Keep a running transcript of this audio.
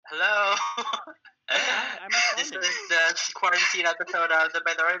Hello. I'm This responding. is the quarantine episode of the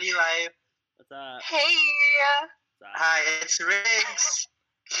Minority Life. What's up? Hey, What's up? Hi, it's Riggs.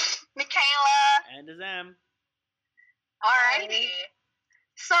 Michaela. And Azam. Alrighty.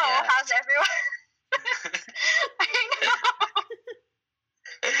 So, Yeah. how's everyone? I know.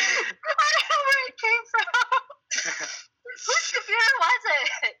 I don't know where it came from. Whose computer was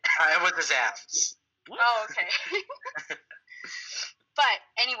it? It was the Zams. What? Oh, okay. But,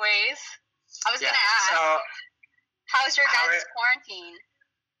 anyways, I was Yeah. gonna ask, So, how's your how guys' are- quarantine?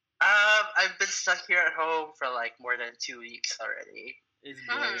 I've been stuck here at home for like more than 2 weeks already. It's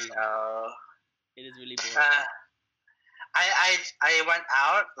boring. So, It is really boring. I went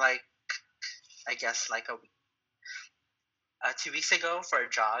out like I guess like 2 weeks ago for a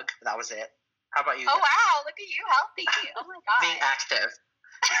jog. But that was it. How about you? Oh, guys? wow, look at you, healthy. Oh my Being god. active.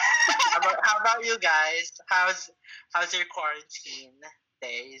 How about you guys? How's your quarantine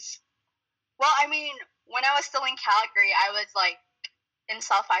days? Well, I mean, when I was still in Calgary, I was like in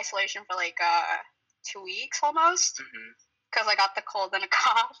self-isolation for like 2 weeks almost. Mm-hmm. Because I got the cold and a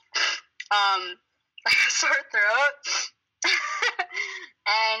cough, like a sore throat,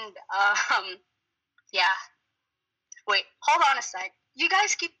 and yeah. Wait, hold on a sec. You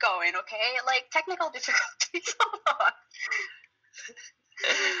guys keep going, okay? Like technical difficulties. Hold on.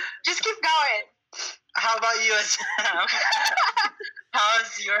 Just keep going. How about you, Sam?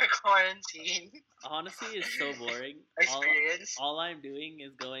 How's your quarantine Honestly, it's so boring. experience? All I'm doing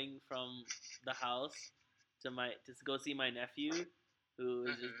is going from the house to go see my nephew, who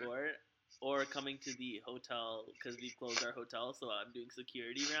is just Mhm. bored, or coming to the hotel because we closed our hotel, so I'm doing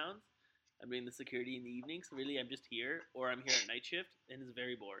security rounds. I'm doing the security in the evening, so really I'm just here, or I'm here at night shift, and it's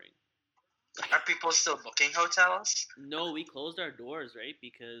very boring. Are people still booking hotels? No, we closed our doors, right?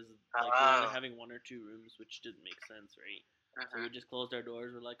 Because like we're only Oh. having 1 or 2 rooms, which didn't make sense, right? So Mhm. we just closed our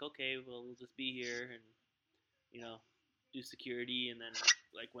doors. We're like, okay, well, we'll just be here and, do security, and then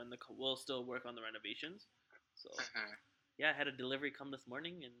like when we'll still work on the renovations. So Mhm. yeah, I had a delivery come this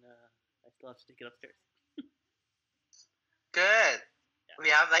morning, and I still have to take it upstairs. Good. Yeah. We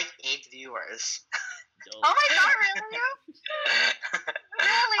have like 8 viewers. Dope. Oh my god, really?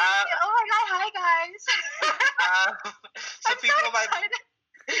 Really? Oh my god, hi guys. So I'm so excited.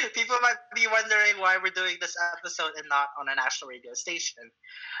 people might be wondering why we're doing this episode and not on a national radio station.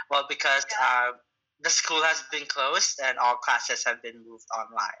 Well, because the school has been closed and all classes have been moved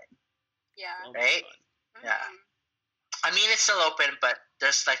online. Yeah. So much Right? fun. Yeah. I mean, it's still open, but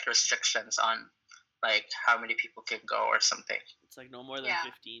there's like restrictions on like how many people can go or something. It's like no more than Yeah.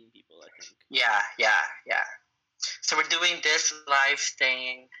 15 people, I think. Yeah. So we're doing this live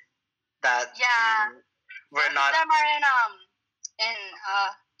thing that Yeah. we're Most not. of them are in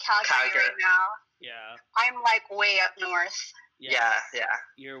Calgary Calgary. right now. Yeah. I'm like way up north. Yeah.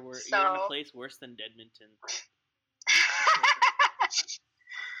 You're in a So- place worse than Edmonton.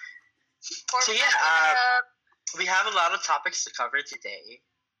 So, yeah, we have a lot of topics to cover today,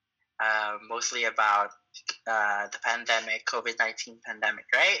 mostly about the pandemic, COVID-19 pandemic,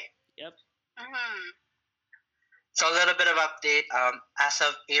 right? Yep. Mhm. So a little bit of update. As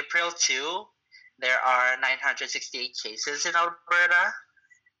of April 2, there are 968 cases in Alberta,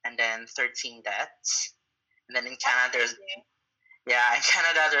 and then 13 deaths. And then in Canada,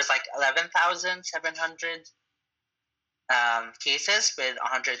 there's like 11,700 cases with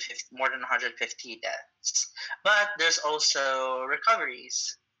more than 150 deaths. But there's also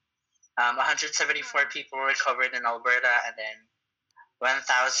recoveries. 174 people recovered in Alberta, and then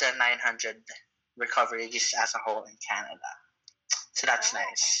 1,900 recoveries as a whole in Canada. So that's Oh.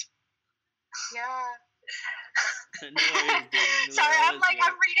 nice. Yeah. No worries, dude. Sorry, No I'm worries, like dude.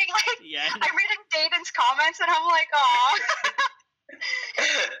 I'm reading Yeah. I'm reading Dayton's comments and I'm like, oh.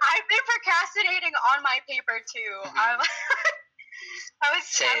 I've been procrastinating on my paper too. Mhm. I was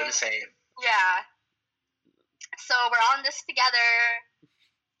Same. Yeah. So we're on this together,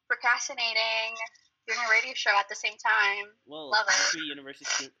 procrastinating, doing a radio show at the same time. Well, Love it.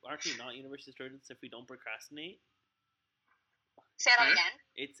 aren't we not university students if we don't procrastinate? Say that Hmm? again.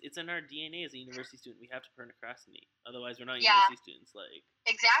 It's in our DNA as a university student. We have to procrastinate. Otherwise, we're not Yeah. university students. Like,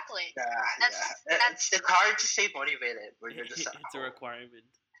 Exactly. It's hard to stay motivated when you're just at it's a home. requirement.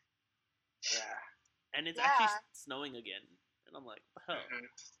 Yeah. And it's Yeah. actually snowing again. And I'm like, what the hell? Mhm.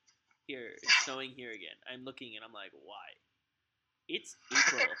 Here, it's snowing here again. I'm looking and I'm like, why? It's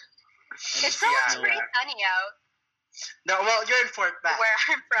April. And It still looks snowing. pretty sunny out No, well, you're in Fort Mac. where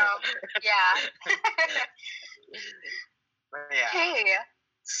I'm from. Yeah. Yeah. Hey,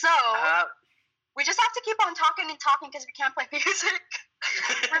 so Uh, we just have to keep on talking because we can't play music.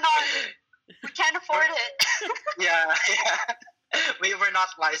 We can't afford it. yeah. we were not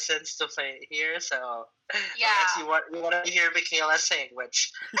licensed to play here, so Yeah. unless you want to hear Michaela sing,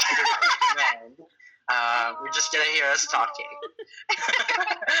 which I do not recommend, you're just gonna hear us talking.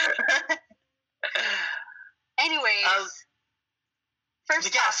 Anyways, But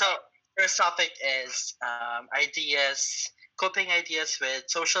first yeah, topic. so first topic is coping ideas with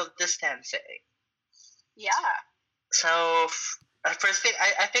social distancing. Yeah. So first thing,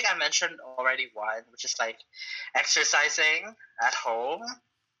 I think I mentioned already one, which is like exercising at home.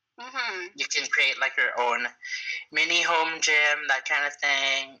 Mm-hmm. You can create like your own mini home gym, that kind of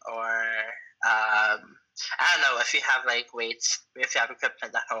thing, or I don't know, if you have like weights, if you have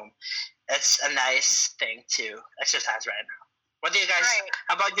equipment at home, it's a nice thing to exercise right now. What do you guys? Right.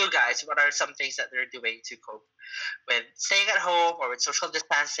 How about you guys? What are some things that they're doing to cope with staying at home or with social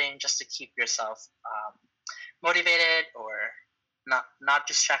distancing, just to keep yourself motivated or not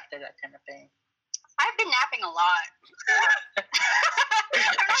distracted, that kind of thing? I've been napping a lot.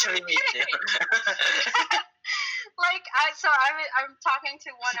 Actually, me too. Like I'm talking to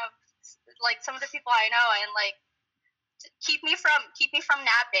one of like some of the people I know, and like keep me from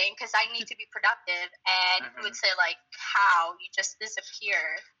napping because I need to be productive. And he would say like, "How you just disappear?"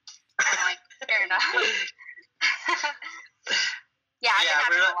 I'm like, fair enough. Yeah,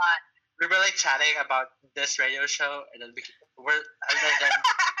 I've been napping a lot. We were like chatting about this radio show, and then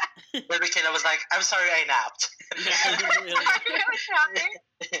then Michaela was like, "I'm sorry, I napped." I was napping.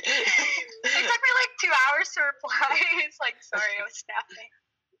 It took me like 2 hours to reply. It's like, sorry, I was napping.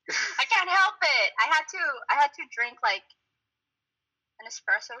 I can't help it. I had to drink like an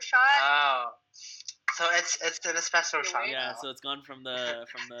espresso shot. Oh, so it's an espresso shot. Yeah, now. so it's gone from the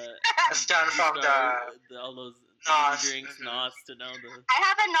It's done from all those NOS. drinks, NOS, to now the. I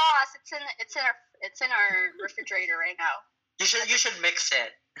have a NOS. It's in our refrigerator right now. You should mix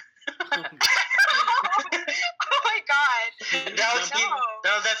it. Oh my god.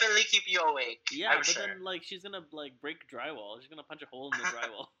 That'll definitely keep you awake. Yeah, I'm but sure. then like she's gonna like break drywall. She's gonna punch a hole in the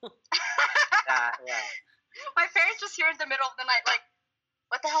drywall. Yeah. My parents just here in the middle of the night, like,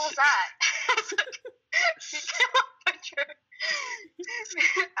 what the hell was that?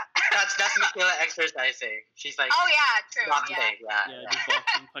 That's Michaela exercising. She's like, oh yeah, true. boxing. Yeah. Yeah, just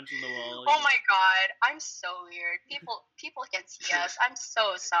boxing, punching the wall. Oh my god, I'm so weird. People can see us. I'm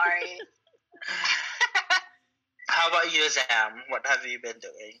so sorry. How about you, Zam? What have you been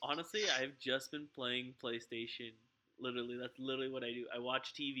doing? Honestly, I've just been playing PlayStation. Literally, that's literally what I do. I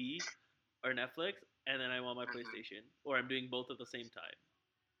watch TV or Netflix, and then I'm on my PlayStation, or I'm doing both at the same time.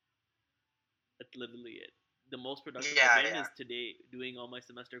 That's literally it. The most productive I've been is today, doing all my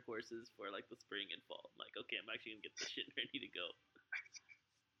semester courses for like the spring and fall. I'm like, okay, I'm actually gonna get this shit ready to go.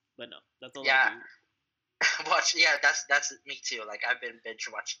 But no, that's all I do. That's me too. Like, I've been binge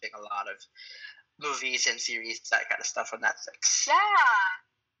watching a lot of movies and series, that kind of stuff on Netflix. Yeah.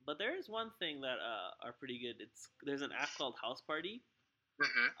 But there is one thing that are pretty good. There's an app called House Party.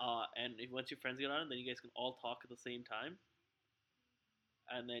 And once your friends get on it, then you guys can all talk at the same time.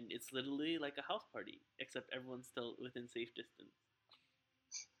 And then it's literally like a house party, except everyone's still within safe distance.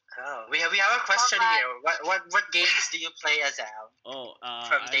 Oh, we have a question here. What games do you play as Al? Oh,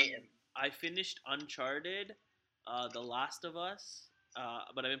 from Dayton. I finished Uncharted, The Last of Us,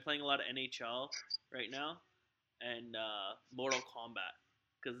 but I've been playing a lot of NHL right now, and Mortal Kombat,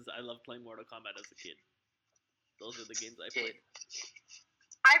 because I love playing Mortal Kombat as a kid. Those are the games I played.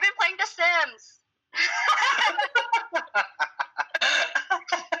 I've been playing The Sims.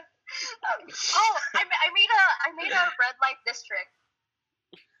 Oh, I made a red light district.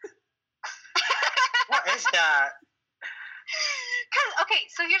 What is that? Okay,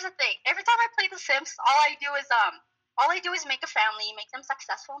 so here's the thing. Every time I play The Sims, all I do is make a family, make them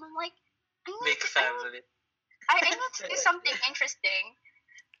successful, and I'm like, I need to do something interesting.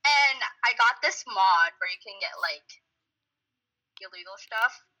 And I got this mod where you can get like illegal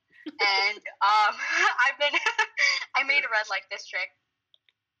stuff. And I made a red light district.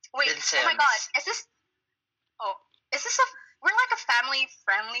 Wait, oh my god, is this we're like a family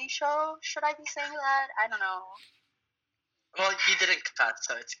friendly show? Should I be saying that? I don't know. Well, you didn't cut,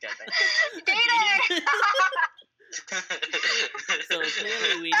 so it's good. Dating! So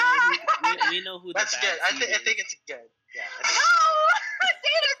clearly we know who That's the bad good. I seed think is. it's good. Yeah. No!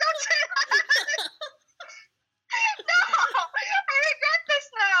 Dating, don't say that! No! I regret this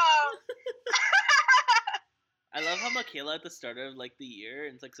now! I love how Michaela at the start of like the year,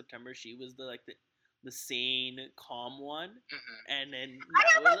 in like September, she was the sane, calm one, and then I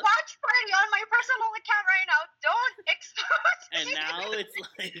have a watch party on my personal account right now. Don't expose me. And now it's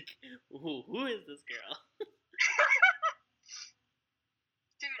like, who is this girl?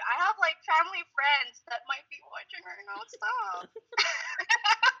 Dude, I have like family friends that might be watching right now. Stop.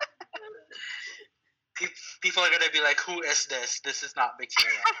 People are gonna be like, "Who is this? This is not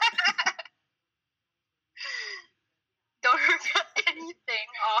Michaela." Don't regret anything.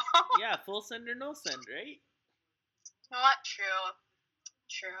 Oh. Yeah, full send or no send, right? Not true.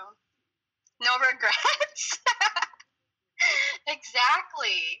 True. No regrets.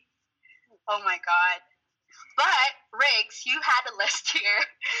 Exactly. Oh my god. But Riggs, you had a list here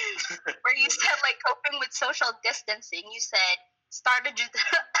where you said like coping with social distancing. You said start a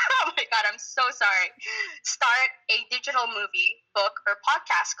oh my god, I'm so sorry. Start a digital movie, book, or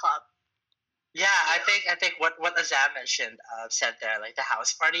podcast club. Yeah, I think what Azam mentioned said there, like the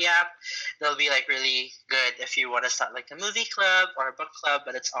house party app, they'll be like really good if you want to start like a movie club or a book club,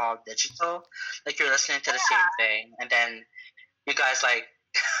 but it's all digital. Like you're listening to the same thing, and then you guys like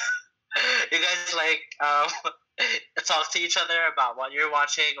you guys like talk to each other about what you're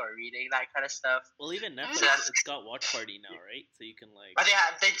watching or reading, that kind of stuff. Well, even Netflix, that's- it's got Watch Party now, right? So you can like. But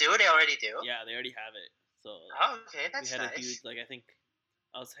they already do. Yeah, they already have it. So Oh, okay, that's we had nice. a huge I think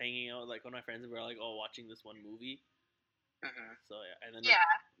I was hanging out with like one of my friends and we were like all watching this one movie. Mhm. So yeah, and then Yeah.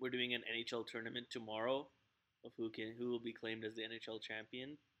 we're doing an NHL tournament tomorrow of who will be claimed as the NHL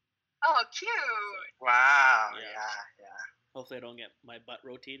champion. Oh, cute. Wow. Yeah. Yeah. Hopefully, I don't get my butt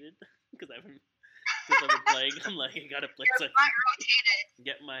rotated because I've been playing. I'm like I gotta play Your so I butt can rotated.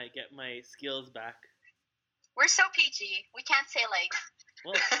 get my skills back. We're so PG. We can't say like.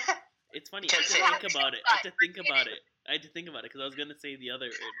 Well, it's funny. I Can't had say to it. think about it. I had to think about it. Because I was gonna say the other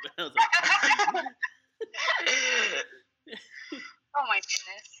word, but I was like, Oh my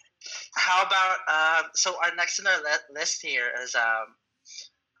goodness. How about so our next on our list here is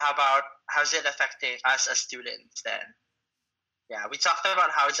how's it affecting us as students then? Yeah, we talked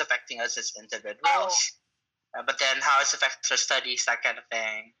about how it's affecting us as individuals, but then how it affects our studies, that kind of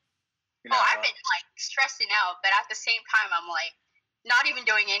thing. You know. Oh, I've been like stressing out, but at the same time, I'm like not even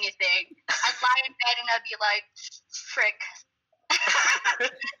doing anything. I'd lie in bed and I'd be like, frick.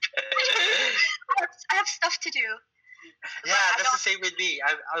 I have stuff to do. Yeah, that's the same with me.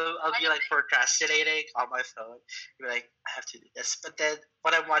 I'll be like procrastinating on my phone. You're like, I have to do this, but then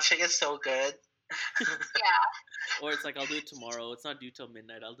what I'm watching is so good. Yeah. or it's like I'll do it tomorrow. It's not due till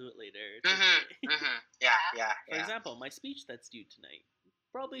midnight. I'll do it later. It's Mhm. okay. Mhm. Yeah. For example, my speech that's due tonight.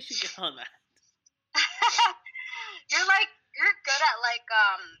 Probably should get on that. You're good at like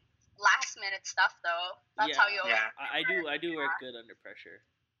last minute stuff though. That's how you. Yeah. I do work good under pressure.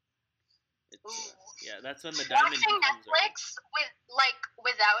 It's, Ooh. yeah, that's when the diamond Watching comes. Right? Netflix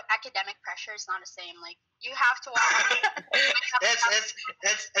without academic pressure is not the same. Like you have to watch.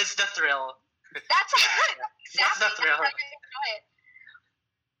 it's the thrill. That's exactly. That's the thrill. That's how you enjoy it.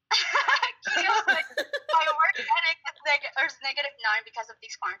 Keo's like, my work ethic is -9 because of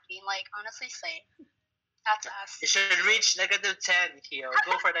these quarantine. Like honestly, same. That's us. You should reach -10, Keo.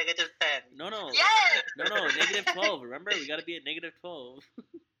 Go for -10. No. Yes. No. -12. Remember, we gotta be at -12.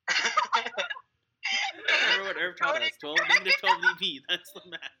 Remember what Irv taught us? 12, -12 dB. That's the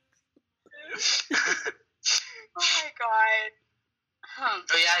max. Oh my god. Oh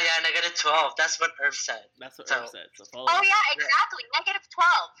yeah, -12. That's what Irv said. That's what So- Irv said. So follow. Oh that. yeah, exactly.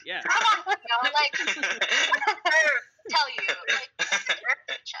 -12. Yeah. Come on, Keo. Like, Irv tell you. Like, Irv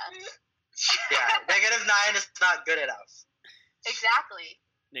teach us. Yeah, -9 is not good enough. Exactly.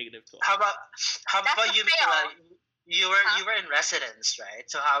 -12. How about That's you, a fail. Michaela? You were Huh? you were in residence, right?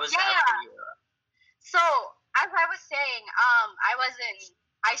 So how was that Yeah. for you? So as I was saying, I was in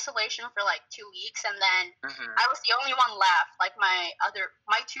isolation for like 2 weeks, and then Mhm. I was the only one left. Like my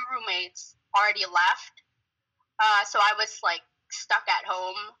 2 roommates already left. So I was like stuck at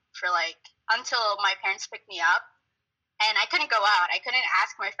home for like until my parents picked me up, and I couldn't go out. I couldn't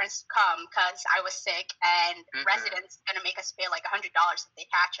ask my friends to come because I was sick, and Mhm. residents gonna make us pay like $100 if they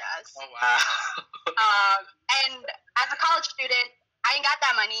catch us. Oh wow. And as a college student, I ain't got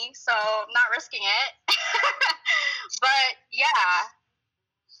that money, so I'm not risking it. But yeah.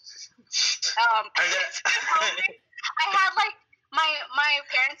 Are there- I had like my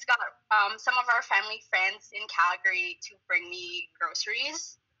parents got some of our family friends in Calgary to bring me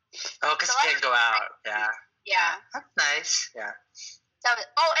groceries. Oh, because So you can't go out. Yeah. Yeah. That's nice. Yeah.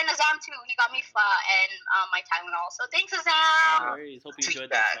 And Azam too. He got me pho and my Tylenol. So thanks, No Azam. worries. Hope you Take enjoyed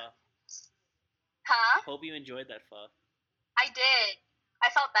that. that pho. Huh? Hope you enjoyed that pho. I did. I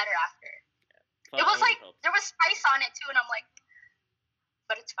felt better after. Pho It was always like helps. there was spice on it too, and I'm like,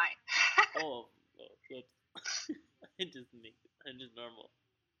 but it's fine. Oh, whoops. I'm just normal.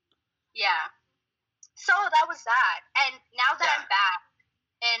 Yeah. So that was that. And now that Yeah. I'm back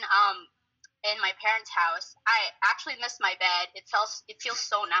in in my parents' house. I actually miss my bed. It feels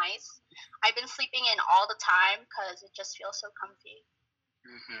so nice. I've been sleeping in all the time because it just feels so comfy.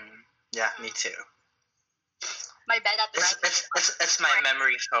 Yeah, me too. My bed at the It's my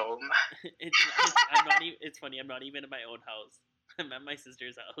memory home. It's funny. I'm not even in my own house. I'm at my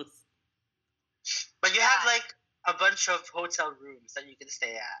sister's house. But you have like a bunch of hotel rooms that you can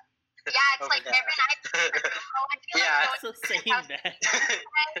stay at. Yeah, it's over like there. every night. I feel Yeah. like So going to saying your house. that,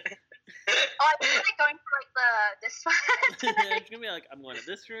 I feel like going to like this one. it's gonna be like I'm going to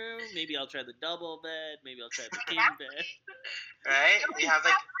this room. Maybe I'll try the double bed. Maybe I'll try the king bed. Right? You have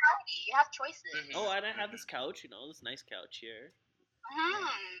like variety. You have choices. Oh, and I have this couch. This nice couch here. Mm.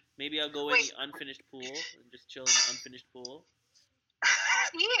 Maybe I'll go in the unfinished pool and just chill in the unfinished pool.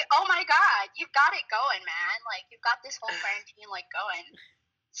 See? Oh my God, you've got it going, man. Like you've got this whole quarantine like going.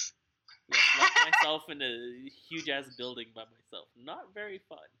 Yes, lock myself in a huge ass building by myself. Not very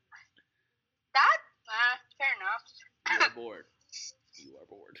fun. That fair enough. You are bored. You are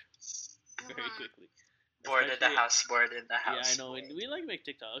bored. Very quickly. bored in the house. Bored in the Yeah, house. I know. And we like make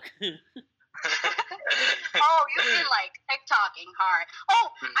TikTok. Oh, you've been like TikToking hard.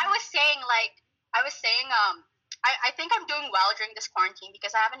 Oh, I was saying I think I'm doing well during this quarantine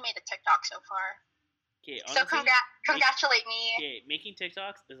because I haven't made a TikTok so far. Okay, So congratulate me. Okay, making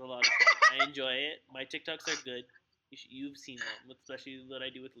TikToks is a lot of fun. I enjoy it. My TikToks are good. You've seen them, especially what I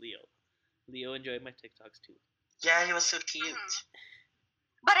do with Leo. Leo enjoyed my TikToks too. Yeah, he was so cute.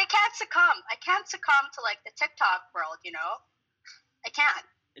 But I can't succumb. I can't succumb to like the TikTok world, I can't.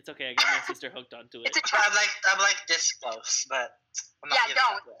 It's okay. I got my sister hooked onto it. It's a I'm like this close, but I'm not giving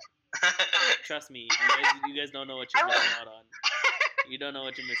don't. up yet. Trust me, you guys don't know what you're missing out on. You don't know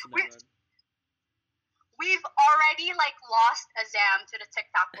what you're missing out on. We've already like lost Azam to the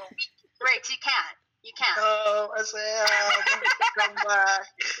TikTok world. Riggs, you can't. You can't. Oh, Azam, come back.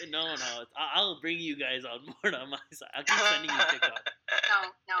 No. I'll bring you guys on board on my side. I'll keep sending you TikToks.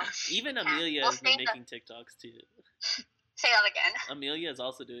 No. Even Amelia We'll has been stay making TikToks too. Say that again. Amelia is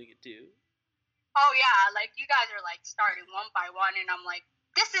also doing it too. Oh yeah, like you guys are like starting one by one, and I'm like,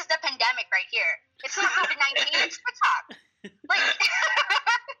 this is the pandemic right here. It's not COVID-19. It's TikTok. Like,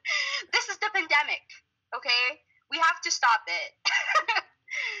 this is the pandemic. Okay, we have to stop it.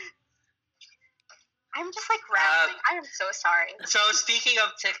 I'm just like rambling. I am so sorry. So speaking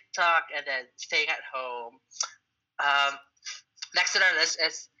of TikTok and then staying at home, next on our list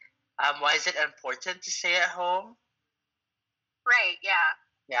is why is it important to stay at home? Right. Yeah.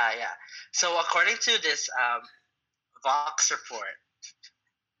 Yeah. So according to this Vox report,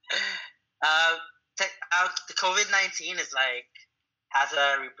 the COVID-19 is like has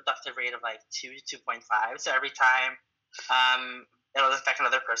a reproductive rate of like 2 to 2.5. So every time it'll affect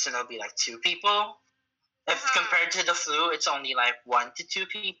another person, it'll be like 2 people. If compared to the flu, it's only like 1 to 2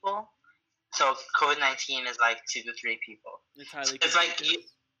 people. So COVID-19 is like 2 to 3 people. It's highly It's like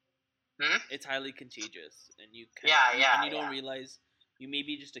contagious. Hmm? It's highly contagious, and you Yeah, and you don't realize you may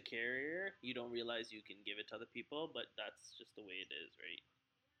be just a carrier. You don't realize you can give it to other people, but that's just the way it is, right?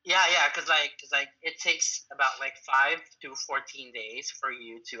 Yeah, because it takes about like 5 to 14 days for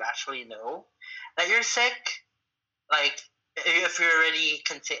you to actually know that you're sick. Like if you're already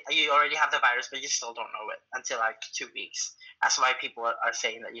you already have the virus, but you still don't know it until like 2 weeks. That's why people are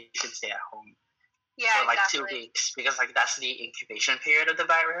saying that you should stay at home for like exactly. 2 weeks because like that's the incubation period of the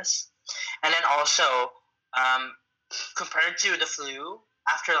virus. And then also, compared to the flu,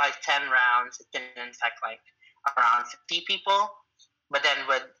 after like 10 rounds, it can infect like around 50 people. But then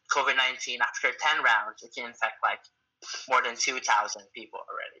with COVID-19, after 10 rounds, it can infect like more than 2,000 people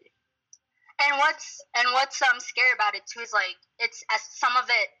already. And what's scary about it too is like it's as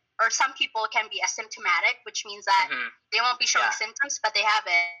some people can be asymptomatic, which means that they won't be showing symptoms, but they have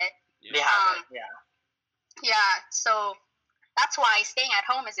it. Yeah. They have it, yeah. Yeah, so that's why staying at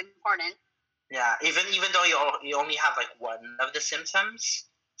home is important. Yeah, even though you only have like one of the symptoms,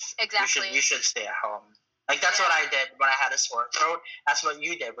 Exactly. you should stay at home. Like that's what I did when I had a sore throat. That's what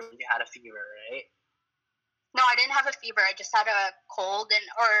you did when you had a fever, right? No, I didn't have a fever. I just had a cold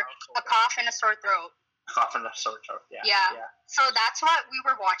a cough and a sore throat. Cough and a sore throat. Yeah. So that's what we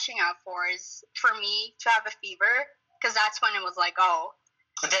were watching out for, is for me to have a fever, because that's when it was like, oh.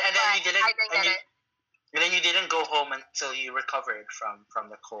 And then you didn't. I didn't get it. And then you didn't go home until you recovered from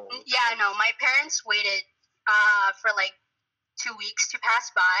the cold. Yeah, I know. My parents waited for like 2 weeks to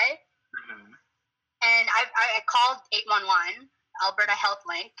pass by, and I called 811, Alberta Health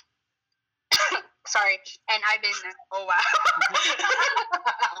Link. Sorry, and I've been. Oh wow.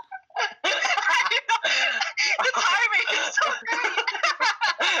 The timing is so great.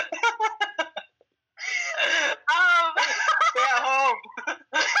 Stay at home.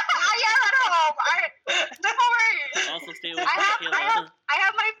 I am at home.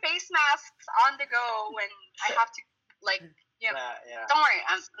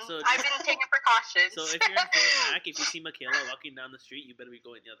 So I've been taking precautions. So if you're in Fort Mac, if you see Michaela walking down the street, you better be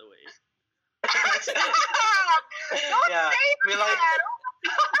going the other way. Don't Yeah, say we that. like-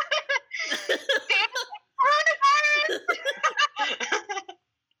 Damn, coronavirus.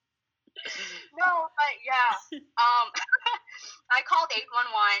 No, but yeah. I called 811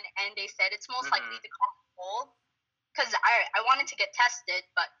 and they said it's most likely to cause cold because I wanted to get tested,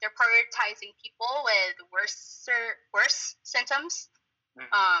 but they're prioritizing people with worse symptoms.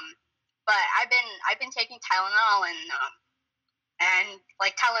 But I've been taking Tylenol and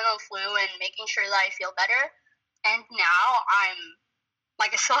like Tylenol flu and making sure that I feel better. And now I'm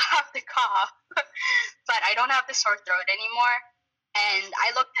like I still have the cough, but I don't have the sore throat anymore. And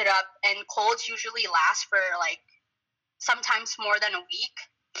I looked it up, and colds usually last for like sometimes more than a week.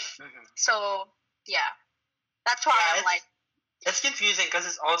 So yeah, that's why I'm like. It's confusing because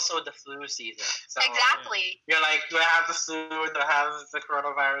it's also the flu season. So Exactly. You're like, do I have the flu? Do I have the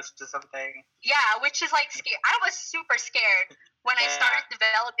coronavirus or something? Yeah, which is like scary. I was super scared when I started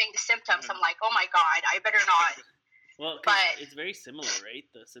developing the symptoms. I'm like, oh my god, I better not. Well, But- it's very similar, right?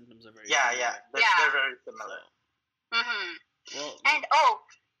 The symptoms are very Yeah, similar. They're very similar. Well, And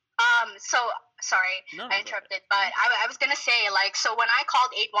so sorry, no, I interrupted, but I was gonna say like, so when I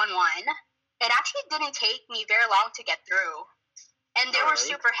called 811, it actually didn't take me very long to get through, and they were Really?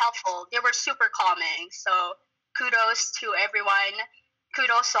 super helpful. They were super calming. So kudos to everyone.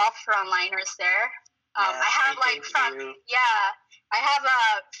 Kudos to all frontliners there. I have like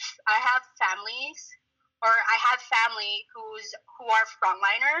I have families, or I have family who are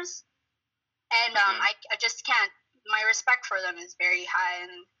frontliners, and I just can't. My respect for them is very high,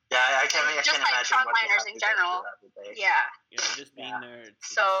 and I can just like imagine what they frontliners have in to go general. through every day. Yeah. Just being there,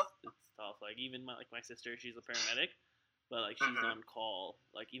 it's tough. Like even my sister, she's a paramedic, but like she's on call.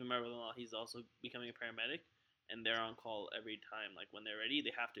 Like even my brother-in-law, he's also becoming a paramedic, and they're on call every time. Like when they're ready,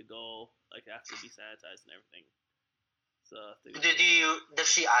 they have to go. Like they have to be sanitized and everything. So Does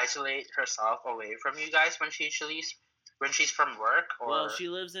she isolate herself away from you guys when she's from work? Or? Well, she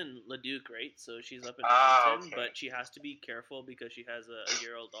lives in Leduc, right? So she's up in Oh, Edmonton, but she has to be careful because she has a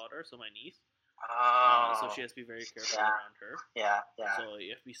year-old daughter, so my niece. Oh. So she has to be very careful around her. Yeah. So you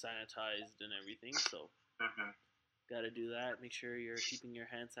have to be sanitized and everything. So gotta do that. Make sure you're keeping your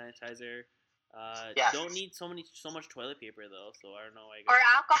hand sanitizer. Yes. Don't need so much toilet paper though. So I don't know why. Or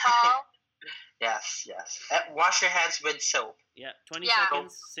alcohol. Yes. Wash your hands with soap. Yeah, 20 Yeah.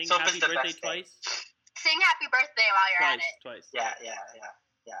 seconds. Sing Soap is happy the birthday best thing. twice. Sing happy birthday while you're at it. Twice. Yeah. Yeah.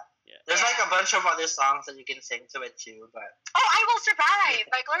 There's like a bunch of other songs that you can sing to it too, but Oh, I Will Survive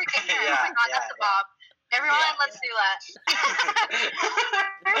by Gloria Gaynor. Oh my god, that's a bop. Everyone, let's do that.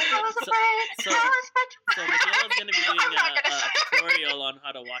 I was afraid. So- I was petrified. So Michaela's gonna be doing I'm not gonna a say tutorial on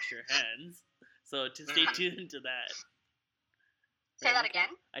how to wash your hands. So to stay tuned to that. Say that again.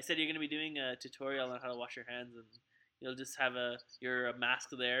 I said you're gonna be doing a tutorial on how to wash your hands, and you'll just have your mask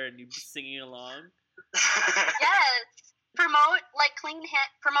there, and you're just singing along. Yes. Promote clean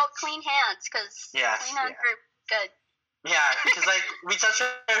hands, because Yes, clean hands are good. Yeah, because like we touch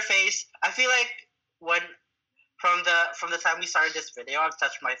our face. I feel like when from the time we started this video, I've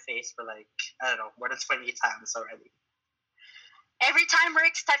touched my face for like I don't know more than 20 times already. Every time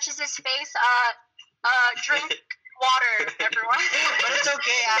Rix touches his face, drink water, everyone. But it's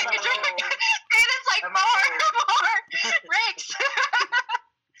okay. I'm Drink. alone. Hayden's like, I'm more. Rix.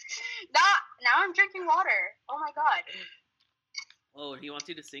 Now I'm drinking water. Oh my god. Oh, he wants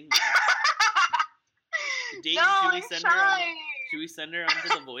you to sing. Now. Dayton, No, should I'm we send her onto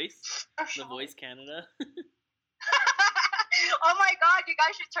The Voice? The Voice Canada. Oh my god, you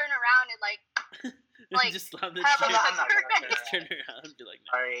guys should turn around and like just slap the have a chair. I'm not gonna do Just that. turn around and be like,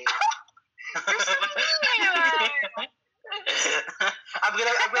 no. Sorry. You're so mean. I'm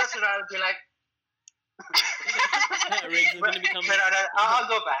gonna sit around and be like. Riggs is gonna become. No, I'll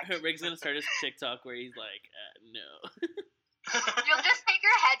go back. Riggs is gonna start his TikTok where he's like, no. You'll just take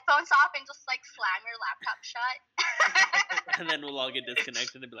your headphones off and just like slam your laptop shut. And then we'll all get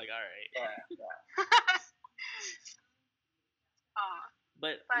disconnected and be like, all right. Yeah. Aw.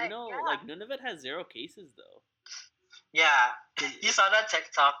 But But, you know, yeah. like Nunavut has 0 cases though. Yeah. 'Cause You saw that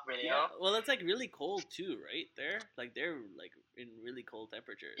TikTok video? yeah, well, it's like really cold too, right? They're like in really cold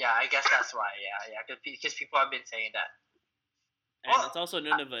temperatures. Yeah, I guess that's why. Yeah. Because people have been saying that. And Well, it's also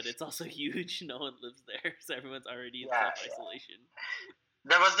Nunavut. It's also huge. No one lives there, so everyone's already in Yeah, self-isolation.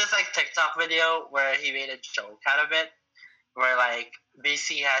 There was this like TikTok video where he made a joke out of it, where like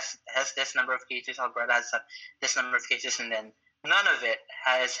BC has this number of cases, Alberta has this number of cases, and then none of it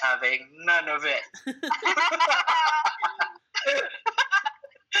has having none of it.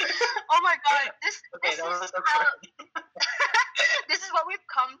 Oh my god, this Okay, is that was so how corny. this is what we've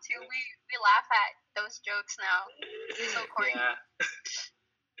come to. We laugh at those jokes now. So corny. Yeah.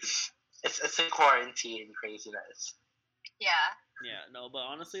 It's a quarantine craziness. Yeah. Yeah, no, but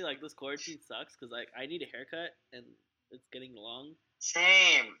honestly, like this quarantine sucks because like I need a haircut and it's getting long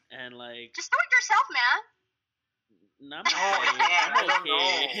Same. and like Just do it yourself, man. I'm No, I okay. can't. I'm I don't know.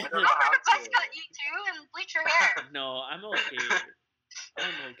 okay. I don't Go know for how the buzz to. cut, you too, and bleach your hair. No, I'm okay.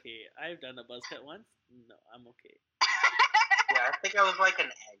 I'm okay. I've done a buzz cut once. No, I'm okay. Yeah, I think I look like an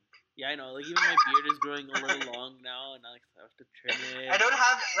egg. Yeah, I know. Like even my beard is growing a little long now, and I have to trim it. I don't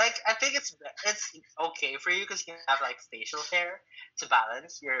have like. I think it's okay for you because you have like facial hair to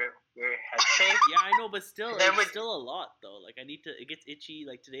balance your head shape. Yeah, I know, but still, Then it's with- still a lot though. Like I need to. It gets itchy.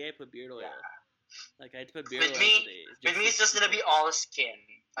 Like today, I put beard oil. Yeah. Like I had to put beard With oil me- today. With me, it's just gonna be all skin,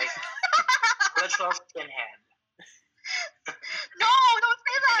 like literal skin hand. No, don't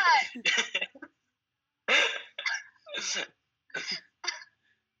say that.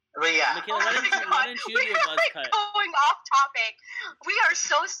 But yeah, Michaela, why didn't you we do a are buzz like cut? going off topic. We are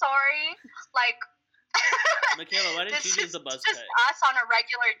so sorry. Like, Michaela, why didn't this you do is the buzz just cut? us on a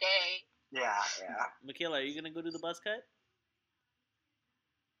regular day. yeah. Michaela, are you gonna go do the buzz cut?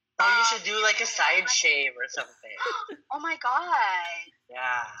 Or you should do like a side shave or something. Oh my god.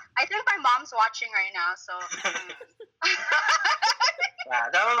 Yeah, I think my mom's watching right now, so. yeah,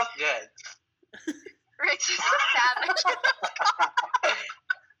 that would look good. Rich is a savage.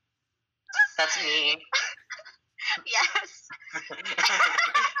 That's me. Yes.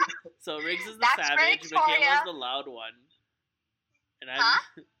 So Riggs is the That's savage, Riggs, Michaela's Victoria. the loud one. And I'm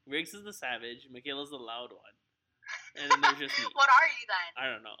Huh? Riggs is the savage, Michaela's the loud one. And then there's just me. What are you then? I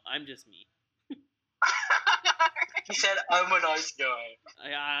don't know. I'm just me. He said, "I'm a nice guy."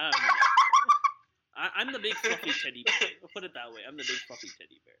 I'm the big fluffy teddy bear. I'll put it that way. I'm the big fluffy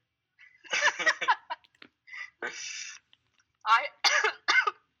teddy bear. I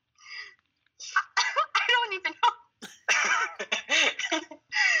I don't even know.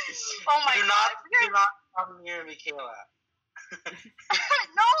 Oh my do god. not come near Michaela.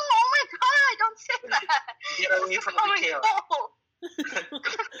 No, oh my god, don't say that. Get away from Oh my Michaela. god.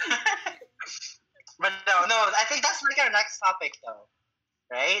 But no, I think that's like our next topic though,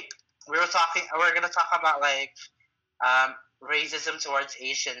 right? We're gonna talk about like racism towards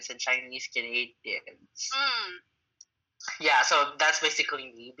Asians and Chinese Canadians. Yeah, so that's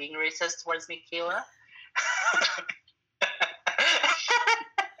basically me being racist towards Michaela.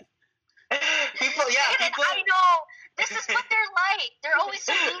 people. I know. This is what they're like. They're always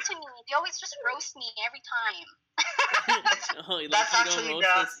so mean to me. They always just roast me every time. Oh, like That's you actually don't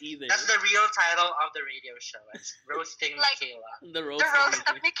roast us either. That's the real title of the radio show. It's roasting Like- Michaela. The roast. The roast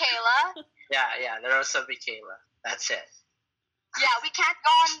of Michaela. Yeah, the roast of Michaela. That's it. Yeah, we can't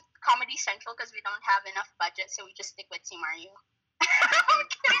go on Comedy Central because we don't have enough budget, so we just stick with Team RU.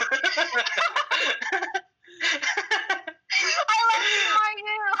 I love Team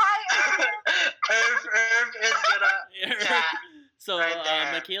RU. Hi, Irv is gonna. Yeah, So right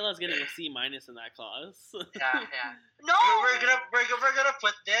there. Michaela's getting a C- in that class. yeah. No. We're gonna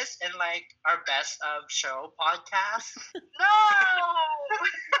put this in like our best of show podcast.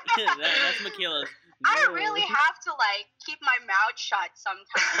 No. That's Michaela's. I No. really have to like keep my mouth shut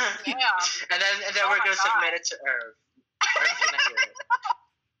sometimes. Yeah. and then Oh we're my gonna God. submit it to Irv. Irv's gonna hear it.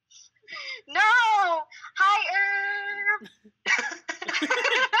 No. Hi, Irv.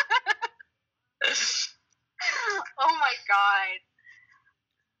 Oh my god.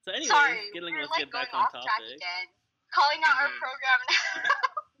 So anyway, Sorry, let's we're get like back going on off track topic. again. Calling out our Mhm. program now.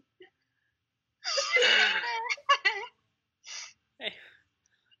 Hey,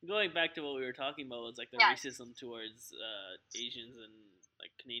 going back to what we were talking about was like the Yes. racism towards Asians and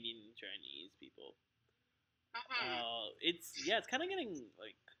like Canadian and Chinese people. Mhm. It's kind of getting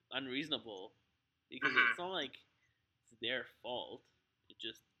like unreasonable because Mhm. it's not like it's their fault.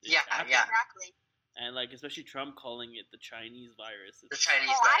 It's Yeah, happened. yeah. Exactly. And like especially Trump calling it the Chinese virus. The It's, Chinese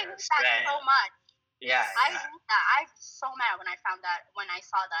Oh, I hate virus. that Right. so much. Yeah, it's- I hate that. I'm so mad when I saw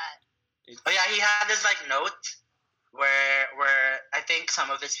that. it's- Oh yeah, he had this like note where I think some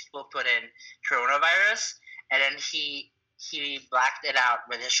of his people put in coronavirus, and then he blacked it out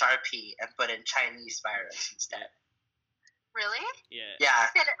with his Sharpie and put in Chinese virus instead. Really? yeah.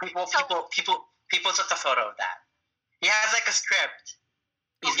 Yeah, Did it- people so- took a photo of that. He has like a script.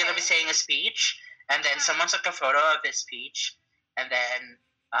 He's gonna be Okay. saying a speech, and then someone took a photo of his speech, and then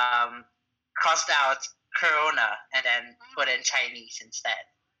crossed out Corona, and then put in Chinese instead.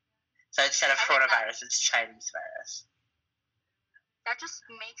 So instead of I like that. coronavirus, it's Chinese virus. That just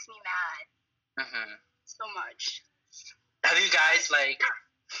makes me mad Hmm so much. Have you guys like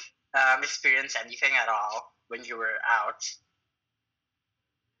experienced anything at all when you were out?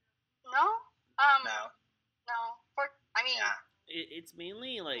 it's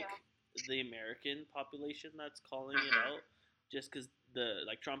mainly like Yeah. the American population that's calling it Mhm. out, just because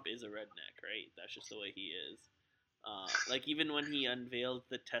Trump is a redneck, right? That's just the way he is. Like even when he unveiled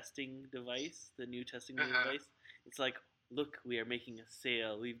the testing device, the new testing Mhm. device, it's like, look, we are making a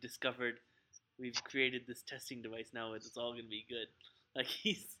sale. We've created this testing device now. It's all gonna be good. Like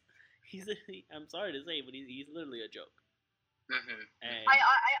I'm sorry to say, but he's literally a joke. Mhm. And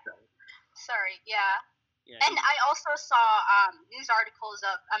I sorry, yeah. yeah, And I also saw news articles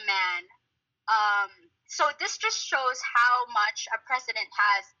of a man. So this just shows how much a president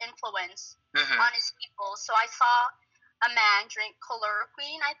has influence Mhm. on his people. So I saw a man drink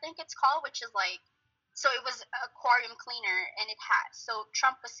chloroquine, I think it's called, which is like, so it was aquarium cleaner, and it had. So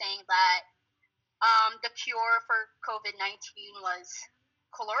Trump was saying that the cure for COVID-19 was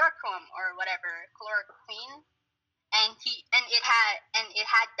chloroquine or whatever, chloroquine, and it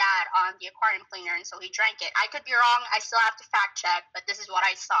had that on the aquarium cleaner, and so he drank it. I could be wrong. I still have to fact check, but this is what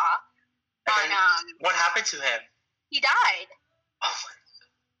I saw. And On then what happened to him? he died Oh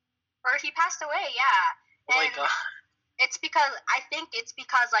or he passed away. Yeah, my and god. it's because I think it's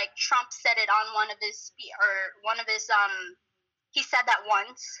because like Trump said it on one of his he said that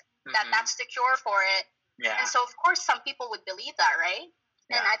once that Mhm. that's the cure for it, Yeah. and so of course some people would believe that, right? And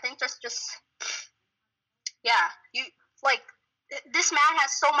Yeah. I think just yeah, you like this man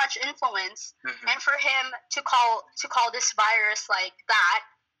has so much influence, Mhm. and for him to call this virus like that,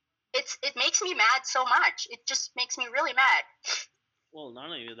 it makes me mad so much. It just makes me really mad. well, not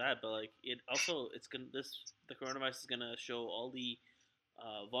only that, but like the coronavirus is gonna show all the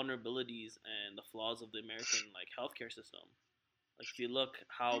vulnerabilities and the flaws of the American like healthcare system. Like if you look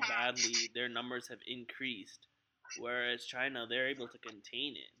how badly their numbers have increased, whereas China they're able to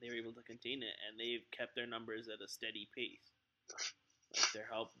contain it. They're able to contain it, and they've kept their numbers at a steady pace.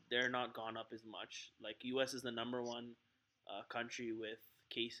 Like they're not gone up as much. Like U.S. is the number one country with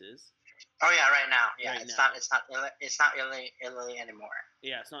cases Oh yeah, right now. Yeah, right it's now. not. It's not Italy anymore.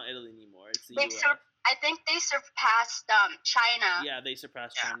 Yeah, it's not Italy anymore. It's the They U.S. I think they surpassed China. Yeah, they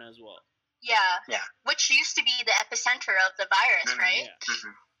surpassed Yeah. China as well. Yeah. Yeah. Which used to be the epicenter of the virus, Mhm. right? Yeah.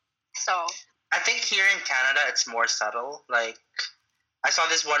 Mhm. So I think here in Canada it's more subtle. Like I saw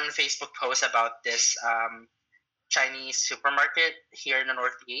this one Facebook post about this Chinese supermarket here in the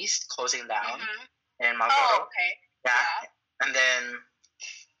Northeast closing down in Malboro. oh, okay. Yeah. And then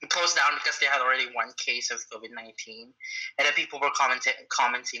it closed down because they had already one case of COVID-19, and then people were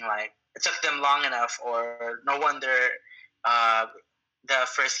commenting like it took them long enough, or no wonder uh, the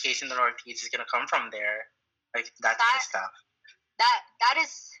first case in the Northeast is gonna come from there, like that kind of stuff. That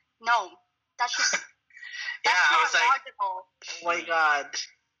is no. That's just Yeah, that's I not was like, logical. oh my god.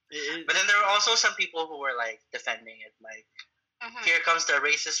 But then there were also some people who were like defending it, like here comes the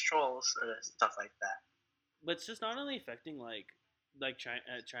racist trolls or stuff like that. But it's just not only affecting like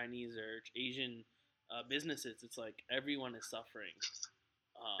Chinese or Asian businesses. It's like everyone is suffering.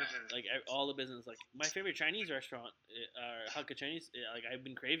 Like all the business. Like my favorite Chinese restaurant, Hakka Chinese. Like I've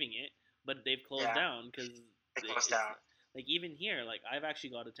been craving it, but they've closed down because They closed down. Like even here, like I've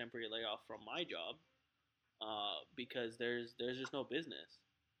actually got a temporary layoff from my job, because there's just no business.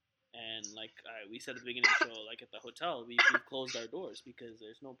 And like we said at the beginning of the show, like at the hotel, we've closed our doors because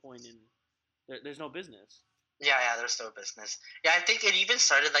there's no point in there's no business. Yeah, there's no business. Yeah, I think it even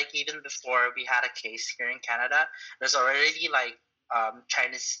started like even before we had a case here in Canada. There's already like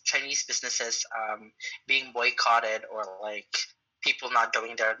Chinese businesses being boycotted, or like people not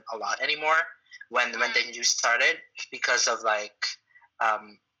going there a lot anymore when the news started, because of like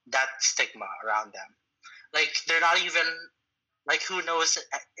that stigma around them. Like they're not even like, who knows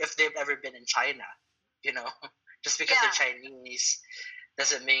if they've ever been in China, you know? Just because they're Chinese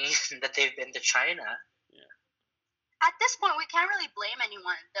doesn't mean that they've been to China. At this point, we can't really blame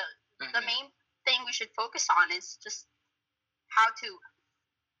anyone. The main thing we should focus on is just how to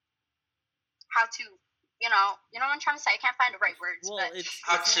you know what I'm trying to say. I can't find the right words. Well, but it's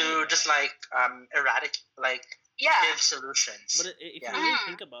how to just like eradicate, like give solutions. But if you really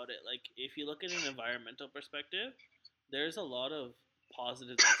think about it, like if you look at an environmental perspective, there's a lot of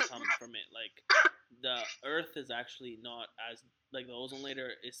positives that come from it. Like the Earth is actually not as like the ozone layer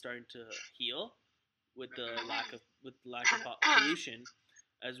is starting to heal with the lack of pollution,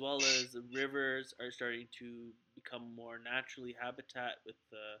 as well as the rivers are starting to become more naturally habitat with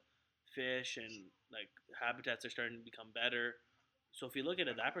the fish, and like habitats are starting to become better. So if you look at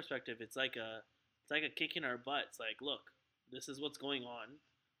it that perspective, it's like a kick in our butts. Like, look, this is what's going on.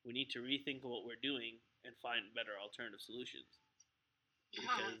 We need to rethink what we're doing and find better alternative solutions,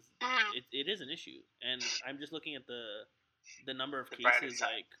 because it is an issue. And I'm just looking at the number of cases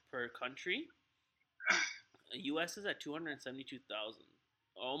like per country. U.S. is at 272,000,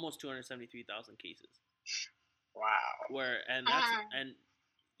 almost 273,000 cases. Wow. And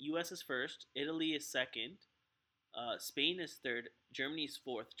U.S. is first, Italy is second, Spain is third, Germany is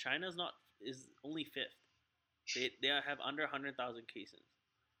fourth, China is only fifth. They have under 100,000 cases.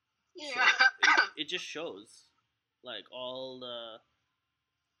 Yeah. So it just shows like all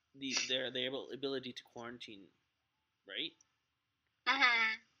their ability to quarantine, right?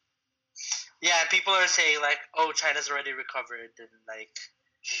 Mhm. Yeah, people are saying like, oh, China's already recovered and like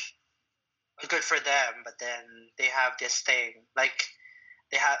good for them, but then they have this thing like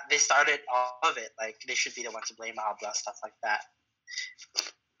they started all of it, like they should be the ones to blame, blah stuff like that.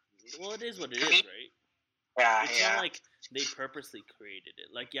 Well, it is what it is, right? Yeah, It's not like they purposely created it.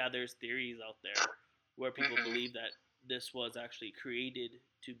 Like, yeah, there's theories out there where people believe that this was actually created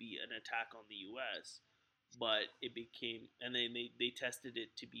to be an attack on the U.S., but it became, and then they tested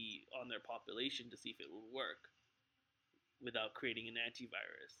it to be on their population to see if it would work without creating an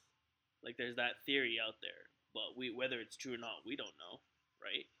antivirus. Like, there's that theory out there, but whether it's true or not, we don't know,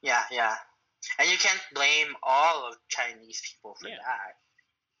 right? Yeah, and you can't blame all of Chinese people for that,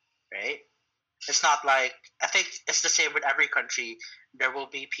 right? It's not like, I think it's the same with every country. There will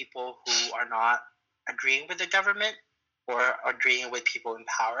be people who are not agreeing with the government or agreeing with people in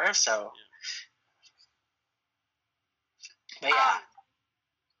power. So, but yeah.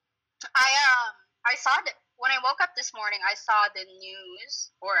 I saw that when I woke up this morning. I saw the news,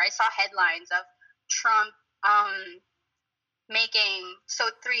 or I saw headlines of Trump making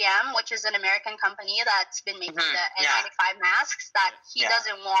 3M, which is an American company that's been making the N95 masks, that he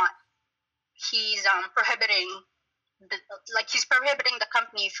doesn't want. He's prohibiting the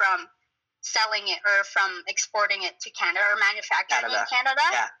company from selling it or from exporting it to Canada or manufacturing in Canada.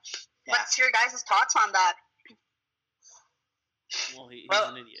 Yeah. What's your guys' thoughts on that? Well, he's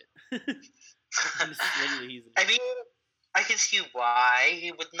an idiot. He's an idiot. I mean, I can see why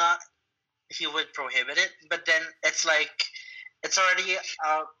he would prohibit it, but then it's like it's already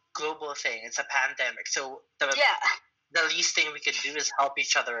a global thing. It's a pandemic, so the least thing we could do is help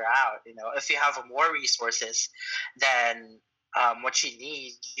each other out. You know, if you have more resources than what you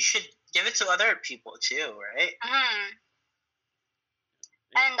need, you should give it to other people too, right?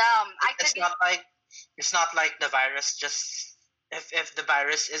 And it's not like the virus just if the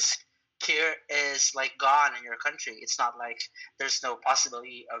virus is like gone in your country, it's not like there's no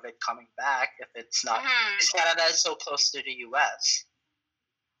possibility of it coming back if it's not. Canada is so close to the U.S.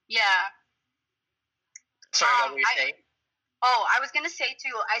 Yeah. Sorry, what were you saying? Oh, I was gonna say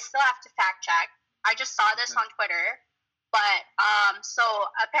too. I still have to fact check. I just saw this on Twitter, but so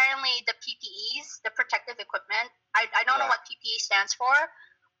apparently the PPEs, the protective equipment. I don't know what PPE stands for,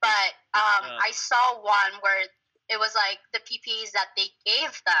 but I saw one where it was like the PPEs that they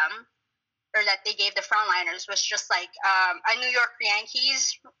gave them, or that they gave the frontliners, was just like a New York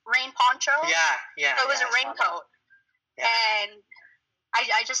Yankees rain poncho. Yeah. So it was a raincoat, and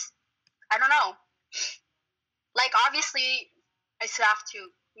I don't know. Like, obviously, I still have to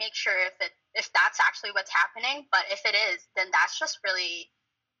make sure if that's actually what's happening. But if it is, then that's just really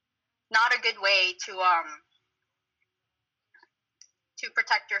not a good way to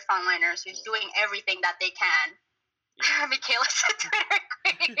protect your frontliners who's doing everything that they can. Yeah. Michaela's a Twitter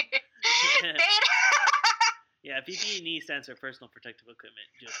queen. Yeah, PPE stands for personal protective equipment.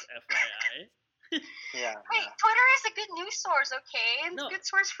 Just FYI. Yeah. Wait, Twitter is a good news source, okay? It's a good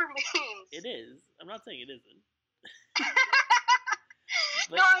source for memes. It is. I'm not saying it isn't.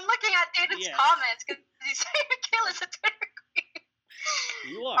 No, I'm looking at David's comments because you say Michaela's a Twitter queen.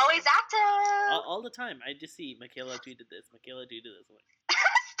 You are. Always active. All the time. I just see Michaela tweeted this. Michaela tweeted this.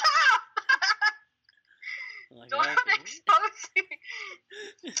 I'm like, stop! Don't expose me.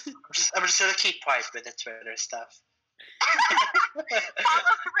 I'm just gonna keep quiet with the Twitter stuff. Follow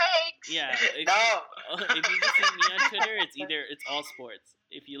Riggs. Yeah. If you just see me on Twitter, it's all sports.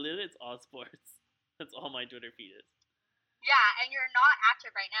 If you live, it's all sports. That's all my Twitter feed is. Yeah, and you're not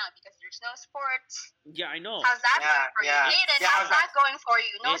active right now because there's no sports. Yeah, I know. How's that going for you? Aiden, how's that going for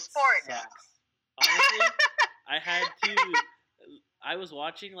you? No sports. Yeah. Honestly, I was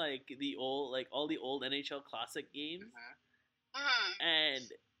watching like all the old NHL Classic games,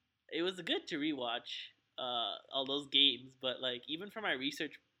 and it was good to rewatch all those games. But like even for my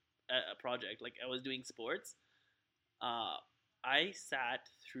research project, like I was doing sports, I sat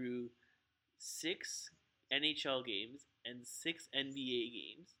through 6 NHL games and 6 NBA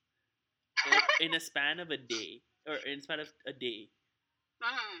games in a span of a day,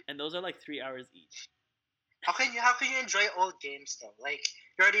 and those are like 3 hours each. How can you enjoy old games though? Like,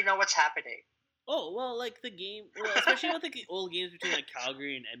 you already know what's happening. Oh well, like the game, well, especially with the old games between like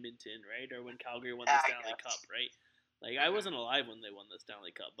Calgary and Edmonton, right? Or when Calgary won the Yeah, I Stanley guess. Cup, right? Like I Mhm. wasn't alive when they won the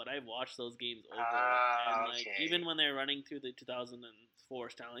Stanley Cup, but I've watched those games over, and Ah, like okay. even when they're running through the 2004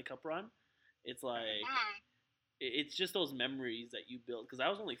 Stanley Cup run, it's like Mm. it's just those memories that you build. Because I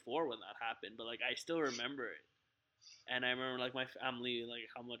was only 4 when that happened, but like I still remember it, and I remember like my family, like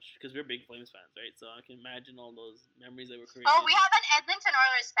how much, because we're big Flames fans, right? So I can imagine all those memories that were created. Oh, we have an Edmonton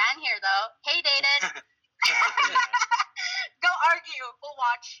Oilers fan here, though. Hey, David. Go argue. We'll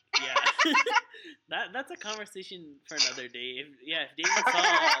watch. Yeah, that's a conversation for another day. If David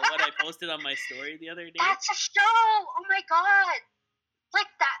saw what I posted on my story the other day, That's a show. Oh my god.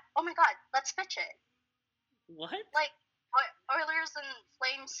 Like that. Oh my god. Let's pitch it. what? Like Oilers and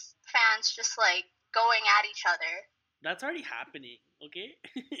Flames fans just like going at each other. That's already happening. Okay.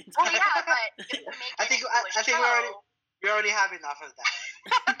 It's Well, yeah, but if we make I it think into a I think show, we already have enough of that.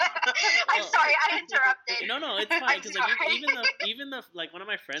 I'm Well, sorry, I interrupted. No, it's fine I'm because like sorry. even the like one of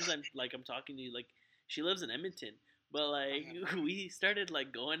my friends I'm talking to, like she lives in Edmonton, but like we started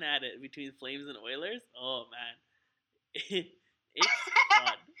like going at it between Flames and Oilers. Oh man, it's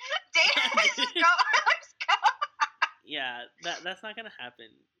fun. David, just go. Let's go. Yeah, that's not gonna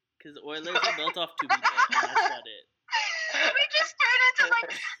happen because Oilers are built off to be built, and that's about it. We just turned into like,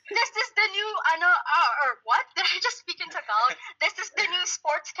 this is the new, I know, or what? Did I just speak in Tagalog? This is the new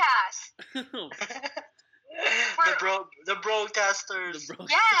sportscast. The broadcasters. The bro-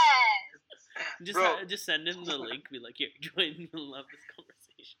 Yes. Bro. just send him the link. Be like, here, join. Love this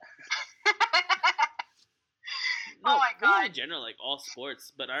conversation. Oh my really God. in general, like all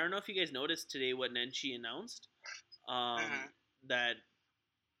sports. But I don't know if you guys noticed today what Nenshi announced. That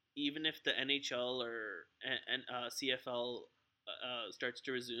even if the NHL or CFL starts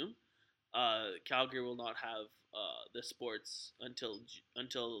to resume, Calgary will not have the sports until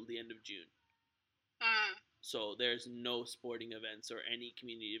the end of June. Mm. So there's no sporting events or any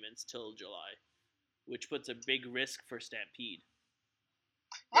community events till July, which puts a big risk for Stampede.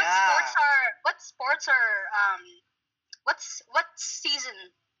 What sports are what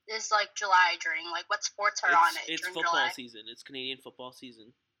season is like July during? Like what sports are on it It's during football July? season. It's Canadian football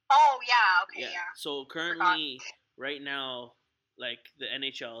season. Oh yeah, okay, yeah. So currently, right now, like the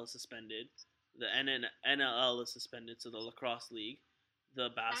NHL is suspended, the NLL is suspended, so the lacrosse league, the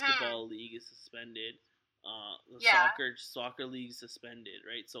basketball league is suspended, the soccer league is suspended,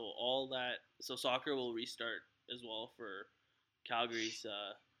 right? So all that, so soccer will restart as well for Calgary's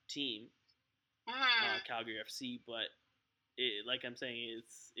team, Calgary FC, but like I'm saying,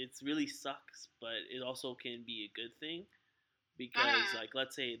 it's really sucks, but it also can be a good thing. Because, like,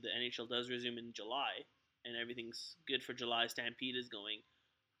 let's say the NHL does resume in July, and everything's good for July, Stampede is going,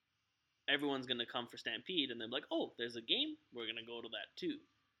 everyone's going to come for Stampede, and they're like, oh, there's a game, we're going to go to that too,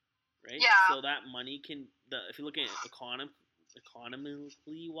 right? Yeah. So that money if you look at it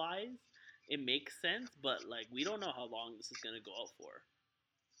economically wise, it makes sense, but, like, we don't know how long this is going to go out for.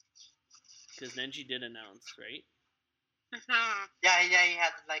 Because Nenshi did announce, right? Mm-hmm. Yeah, he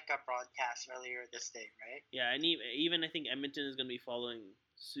had like a broadcast earlier this day, right? Yeah, and even I think Edmonton is going to be following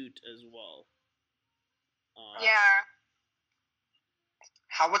suit as well. Yeah.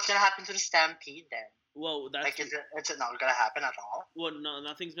 What's gonna happen to the Stampede then? Well, that's like, is it not gonna happen at all? Well, no,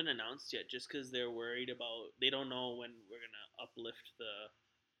 nothing's been announced yet. Just because they're worried about, they don't know when we're gonna uplift the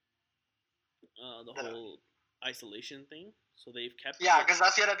whole isolation thing. So they've kept. Yeah, because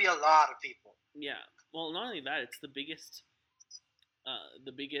that's gonna be a lot of people. Yeah. Well, not only that, it's the biggest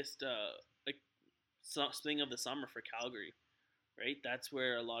like thing of the summer for Calgary, right? That's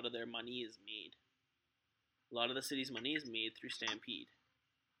where a lot of their money is made. A lot of the city's money is made through Stampede.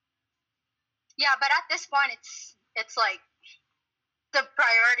 Yeah, but at this point, it's like the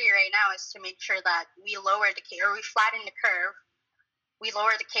priority right now is to make sure that we lower we flatten the curve, we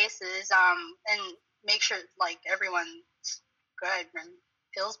lower the cases, and make sure like everyone's good and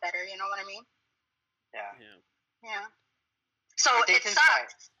feels better. You know what I mean? Yeah. So it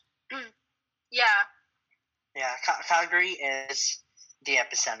sucks. Yeah. Yeah, Calgary is the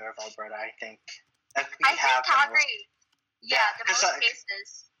epicenter of Alberta, I think. I think Calgary. The most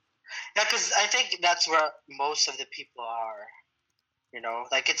cases. Yeah, because I think that's where most of the people are. You know,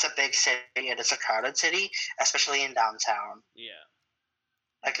 like it's a big city and it's a crowded city, especially in downtown. Yeah.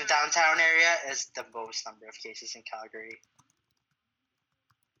 Like the downtown area is the most number of cases in Calgary.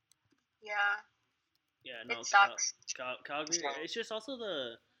 Yeah. Yeah, no, it sucks. Calgary. It's just also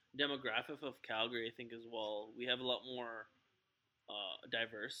the demographic of Calgary, I think, as well. We have a lot more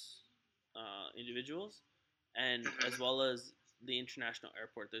diverse individuals, and as well as the international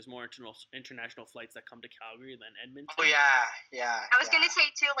airport. There's more international flights that come to Calgary than Edmonton. Oh yeah. I was gonna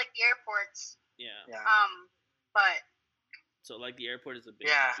say too, like the airports. Yeah. Yeah. But So like the airport is a big,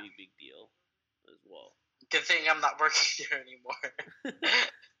 Yeah. big deal as well. Good thing I'm not working there anymore.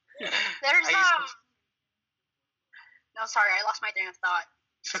 there's I used to- No, sorry, I lost my train of thought.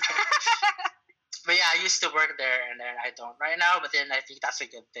 But yeah, I used to work there, and then I don't right now. But then I think that's a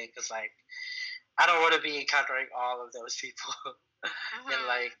good thing because like I don't want to be encountering all of those people in Mhm.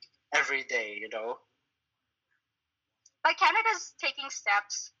 like every day, you know. But Canada's taking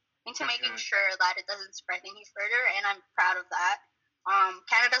steps into making Mhm. sure that it doesn't spread any further, and I'm proud of that.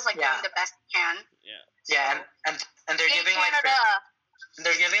 Canada's like Yeah. doing the best it can. Yeah. Yeah, and they're Yay, giving Canada!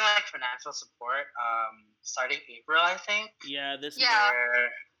 like financial support starting April, I think. Yeah. Yeah.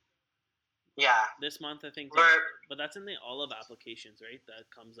 Yeah. This month I think. We're But that's in the all of applications, right? That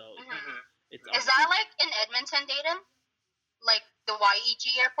comes out. Mhm. mhm. It's Is that like in Edmonton, Dayton? Like the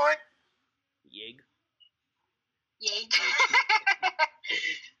YEG airport? Yig? Yay.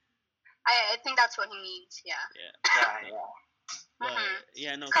 I think that's what he means. Yeah. Yeah. Yeah. But Mhm.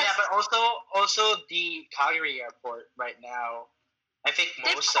 yeah, no. Yeah, but also the Calgary airport right now. I think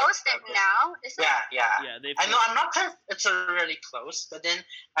They've most closed of it the now, isn't it? Yeah. Yeah, they've. I know. I'm not sure if it's already closed, but then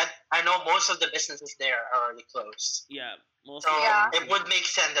I know most of the businesses there are already closed. Yeah, most. So of Yeah. them it would make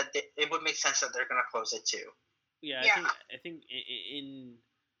sense that they're gonna close it too. Yeah, Yeah. I think in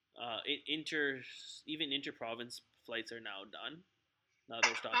even inter-province flights are now done. Now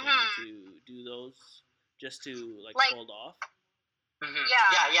they're stopping Mhm. to do those just to like Like- hold off. Mhm.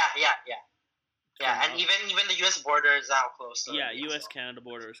 Yeah. Yeah, For and now. even the U.S. border is now closed. Yeah, already, U.S. so. Canada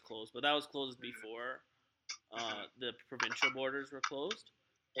border is closed, but that was closed before. The provincial borders were closed.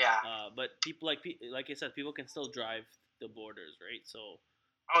 Yeah. But people like I said, people can still drive the borders, right? So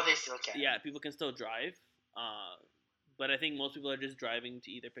Oh, they still can. yeah, people can still drive. But I think most people are just driving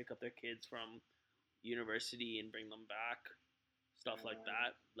to either pick up their kids from university and bring them back, stuff like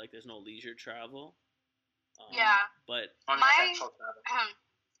that. Like there's no leisure travel. Yeah. But Non-essential travel.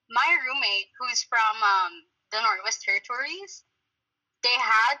 My roommate, who's from the Northwest Territories, they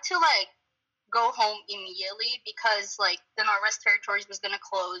had to like go home immediately because like the Northwest Territories was gonna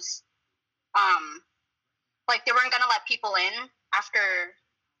close. Like they weren't gonna let people in after.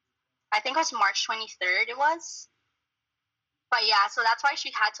 I think it was March 23rd. It was. But yeah, so that's why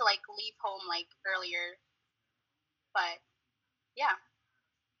she had to like leave home like earlier. But yeah.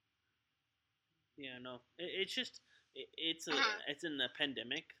 yeah, no, it's just it's Mhm. it's in a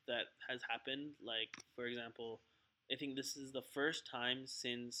pandemic that has happened. Like for example, I think this is the first time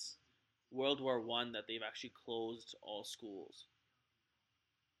since World War One that they've actually closed all schools.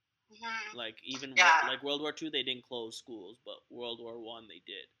 Mhm. Like even Yeah. like World War Two, they didn't close schools, but World War One they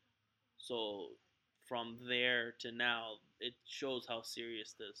did. So from there to now, it shows how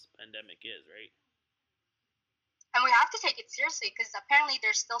serious this pandemic is, right? And we have to take it seriously because apparently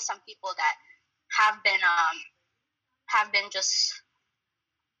there's still some people that have been just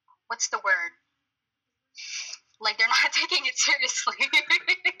what's the word? Like they're not taking it seriously.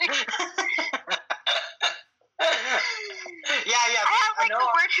 Yeah. I have I like know. the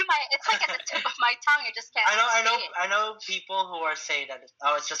word in my it's like at the tip of my tongue. I just can't. say it. I know people who are saying that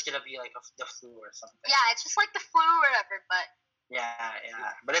it's just gonna be like the flu or something. Yeah, it's just like the flu or whatever, but Yeah,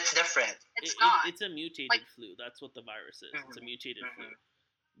 but it's different. it's not. It's a mutated Like- flu. That's what the virus is. It's a mutated flu. Mhm.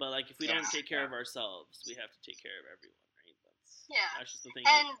 But like, if we Yeah, don't take care yeah. of ourselves, we have to take care of everyone, right? Yeah. That's just the thing.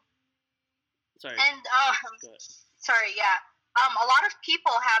 And Sorry. and Go ahead. sorry, yeah. A lot of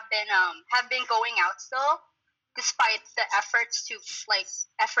people have been going out still, despite the efforts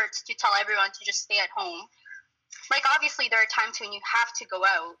to tell everyone to just stay at home. Like obviously there are times when you have to go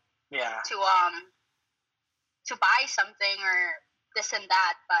out Yeah. to buy something or this and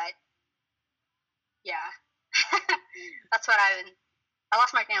that, but yeah. That's what I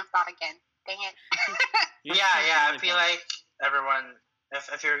lost my train of thought again. Dang it. You Yeah, just can't I really feel find- like everyone,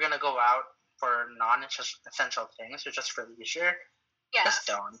 if you're gonna go out for non-essential things or just for leisure, Yeah. just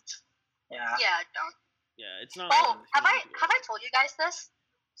don't. Yeah. Yeah, don't. Yeah, it's not. Oh, really have fun to go I out. told you guys this?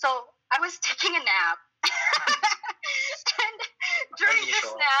 So I was taking a nap, and during this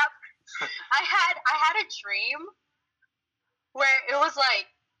usual. nap, I had a dream where it was like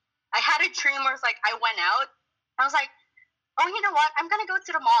I had a dream where it's like I went out. I was like, oh, you know what? I'm gonna go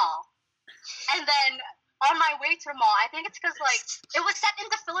to the mall, and then on my way to the mall, I think it's because like it was set in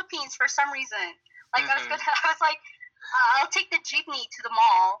the Philippines for some reason. Like I was Mhm. I was like, I'll take the jeepney to the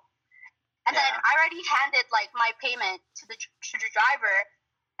mall. And then Yeah. I already handed like my payment to the driver,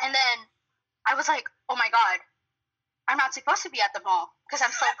 and then I was like, "Oh my god, I'm not supposed to be at the mall because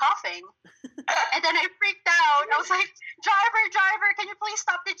I'm still coughing." And then I freaked out. I was like, "Driver, can you please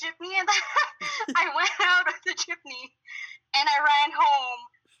stop the jeepney?" And then I went out of the jeepney, and I ran home.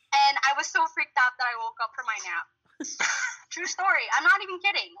 and I was so freaked out that I woke up from my nap. True story. I'm not even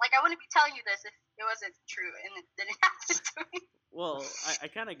kidding. Like, I wouldn't be telling you this if it wasn't true and it didn't happen to me. Well, I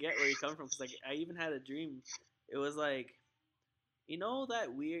kind of get where you come from because like I even had a dream. It was like, you know,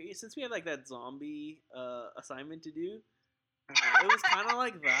 that weird. Since we had like that zombie assignment to do, it was kind of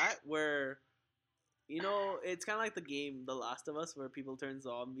like that where, you know, it's kind of like the game The Last of Us where people turn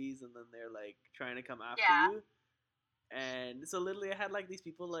zombies and then they're like trying to come after Yeah. you. And so literally, I had like these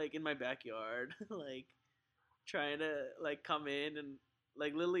people like in my backyard, like trying to like come in and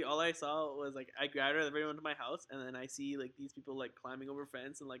like literally all I saw was like I gathered everyone to my house and then I see like these people like climbing over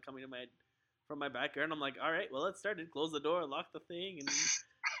fence and like coming to my from my backyard and I'm like, all right, well let's start it. Close the door, lock the thing, and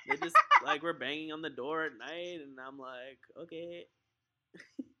they just like were banging on the door at night and I'm like, okay.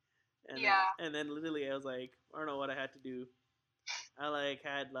 And Yeah. and then literally I was like, I don't know what I had to do. I like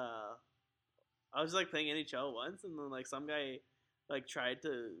had I was like playing NHL once and then like some guy like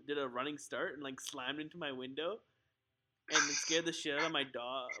did a running start and like slammed into my window and it scared the shit out of my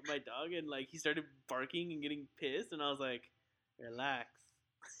dog and like he started barking and getting pissed and I was like, relax.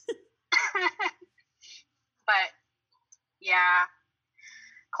 But yeah,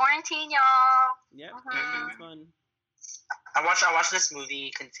 quarantine, y'all. Yeah, Mhm. quarantine's fun. I watched this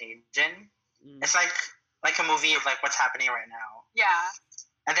movie Contagion. Mm. It's like a movie of like what's happening right now. Yeah.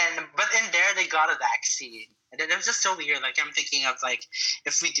 And then, but in there they got a vaccine, and then it was just so weird. Like I'm thinking of like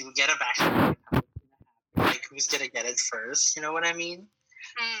if we do get a vaccine, like who's gonna get it first? You know what I mean?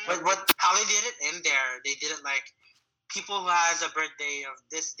 Mm. But how they did it in there, they did it like people who has a birthday of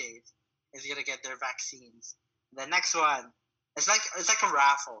this date is gonna get their vaccines. The next one, it's like a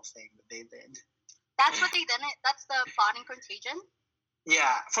raffle thing that they did. That's what they did. That's the plot in Contagion.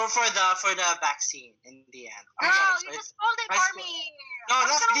 Yeah, for the vaccine in the end. Oh my Girl, God, you just spoiled it I for spo- me. No, I'm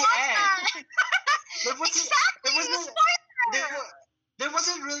that's gonna the watch end. that. There wasn't, Exactly. there You wasn't, spoiled there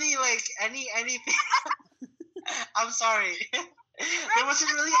wasn't really like anything. I'm sorry. There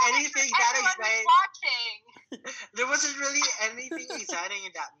wasn't really anything that Everyone was exciting. watching. There wasn't really anything exciting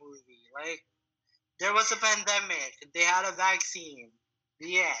in that movie. Like there was a pandemic. They had a vaccine.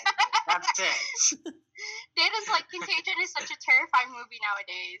 The end. That's it. Dayton's like, Contagion is such a terrifying movie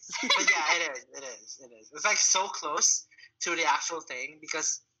nowadays. But yeah, it is. It's like so close to the actual thing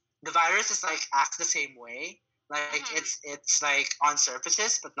because the virus is like acts the same way. Like Mhm. it's like on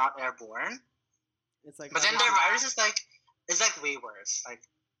surfaces but not airborne. It's like But then their virus is like way worse. Like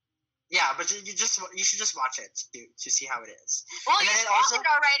yeah, but you should just watch it to see how it is. Well, And you then it spoiled also- it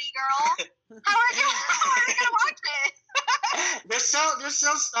already, girl. How are you gonna watch it? There's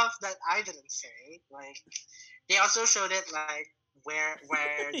still stuff that I didn't say. Like they also showed it like where the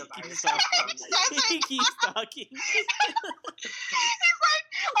virus comes from. Like, he keeps talking. He's like,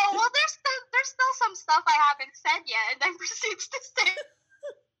 oh well, there's still some stuff I haven't said yet, and then proceeds to say,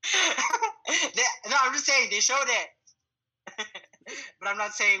 no, I'm just saying they showed it. But I'm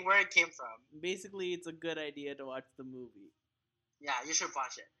not saying where it came from. Basically, it's a good idea to watch the movie. Yeah, you should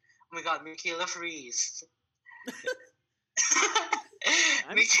watch it. Oh my God, Michaela Freeze.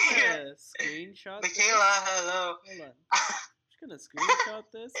 I'm just gonna screenshot this. Michaela, hello. Hold on. I'm just gonna screenshot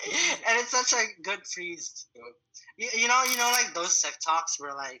this. And it's such a good freeze too. You know, like those TikToks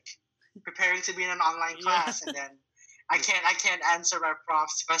where like preparing to be in an online Yeah. class, and then I can't answer my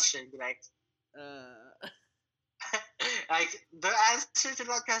prof's question. Be like, like the answer to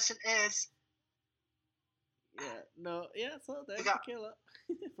that question is so there's We got- Michaela.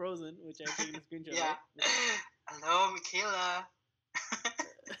 Frozen, which I'm taking a screenshot yeah. of. Hello, Michaela.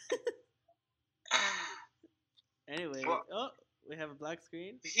 Anyway, Well- oh, we have a black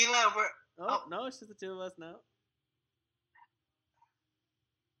screen. Michaela, we're Oh, Oh. no, it's just the two of us now.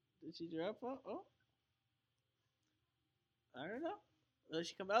 Did she drop? Oh. I don't know. Will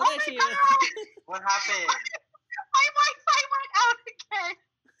she come out? oh there my she god, is. what happened? my Wi-Fi went out again.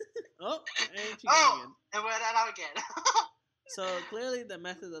 Oh, and she Oh. came again. And we're out again. So clearly, the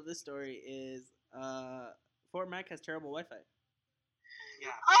method of this story is Fort Mac has terrible Wi-Fi.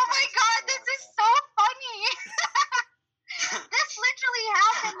 Yeah. Oh my god, this is so funny. This literally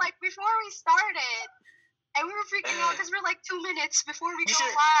happened like before we started, and we were freaking out because we're like 2 minutes before we You go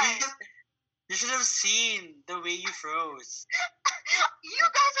should, live. you should have seen the way you froze. You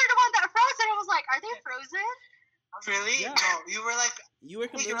guys are the one that froze, and I was like, "Are they frozen?" Really? Yeah. No, you were like You were you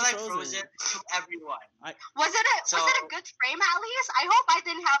completely were like frozen. frozen to everyone. Was it So- a good frame at least? I hope I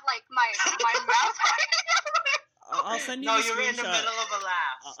didn't have like my mouth. I'll send you No, the you were in the screenshot. middle of a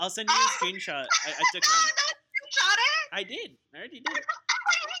laugh. I'll send you a screenshot. I took Oh, one. you shot it? I did. I already did.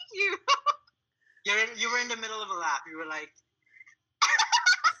 I hate you. You were in the middle of a laugh. You were like,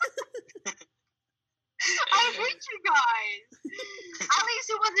 I hate you guys. At least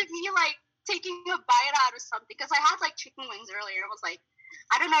it wasn't me like taking a bite out of something because I had like chicken wings earlier. I was like,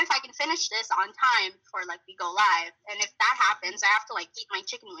 I don't know if I can finish this on time before like we go live, and if that happens, I have to like eat my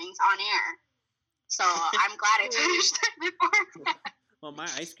chicken wings on air. So I'm glad I finished it before. Well, my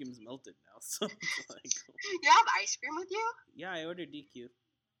ice cream's melted now, so it's like, You have ice cream with you? yeah, I ordered DQ.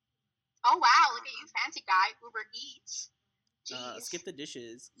 Oh wow, look at you, fancy guy. Uber Eats. Jeez. Skip the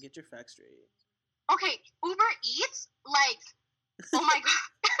dishes. Get your facts straight. Okay, Uber Eats, like, oh my god.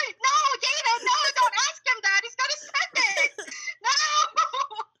 No, Dana, no, don't ask him that. He's gonna send it. No.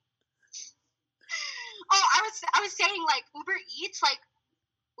 Oh, I was saying like Uber Eats,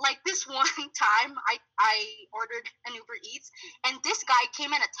 like this one time I ordered an Uber Eats and this guy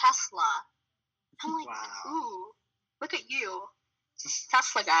came in a Tesla. I'm like, Wow. ooh, look at you,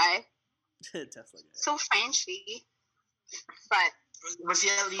 Tesla guy. Tesla guy. So fancy. But Was he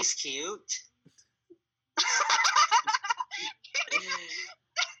at least cute?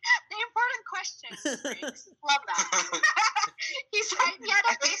 the important question, Riggs. Love that. He said he had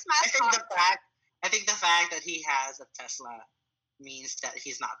a face mask on. I think the fact that he has a Tesla means that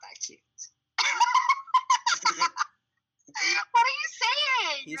he's not that cute. What are you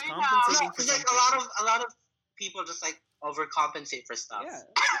saying? He's right compensating now? for It's like something. a lot of people just like overcompensate for stuff. Yeah.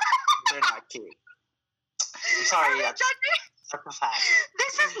 They're not cute. I'm sorry, Are you that's judging? a fact.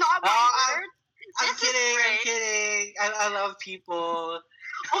 This is not my Oh, word. I'm This is kidding. I'm great. kidding. I love people.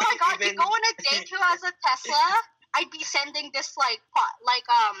 Oh my god, you Even- go on a date who has a Tesla? I'd be sending this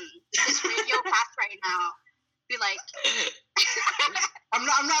this radio cast right now. Be like, I'm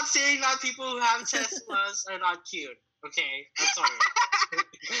not saying that people who have Teslas are not cute. Okay, I'm sorry.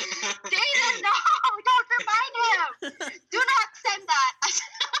 Dana, no, don't remind him. Do not send that.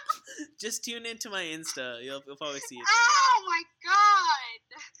 Just tune into my Insta. You'll probably see it. Oh my god.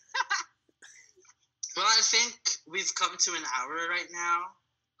 Well, I think we've come to an hour right now.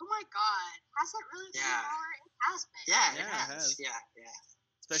 Oh my god. Has it really been Yeah. an hour? It has been. Yeah, Yeah, it it has. has. Yeah.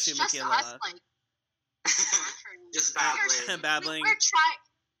 Especially It's just Michaela us, laughing. like, bantering. Just We're- babbling. Babbling. We're trying.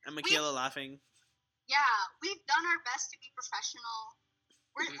 And Michaela laughing. Yeah, we've done our best to be professional.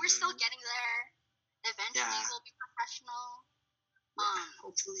 We're still Mhm. getting there. Eventually, Yeah. we'll be professional.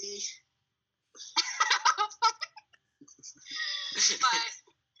 Hopefully. But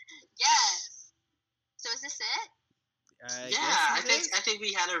yes. So is this it? I think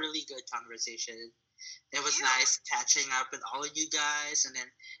we had a really good conversation. It was Yeah. nice catching up with all of you guys, and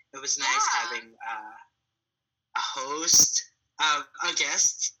then it was nice Yeah. having a host, a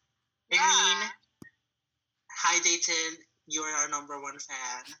guest. I Yeah. mean, hi Dayton, you are our number one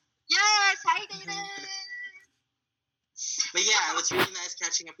fan. Yes. Hi, Dayton. But yeah, it was really nice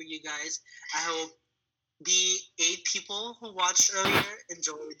catching up with you guys. I hope the 8 people who watched earlier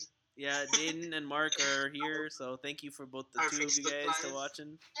enjoyed. Yeah, Jaden and Mark are here, so thank you for both the Our two of you Facebook guys to Live.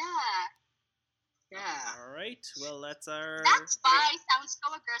 watching. Yeah. Yeah. All right, well that's our. That's bye sounds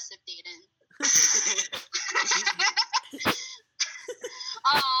so aggressive, Dayton.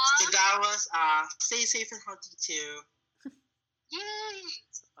 Aww. So that was stay safe and healthy too. Yay.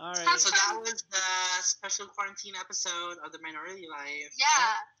 All right. So that was the special quarantine episode of the Minority Life.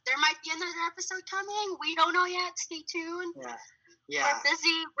 Yeah. There might be another episode coming. We don't know yet. Stay tuned. Yeah. We're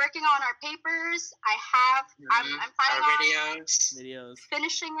busy working on our papers. I'm Mhm. planning Our on Videos.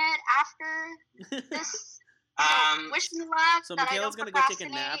 finishing it after this. Um, Wish me luck. So that I Michaela's don't gonna go take a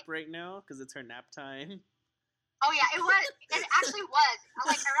procrastinate. nap right now because it's her nap time. Oh yeah, it was. It actually was.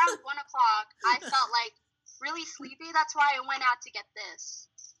 Like around 1 o'clock, I felt like really sleepy. That's why I went out to get this.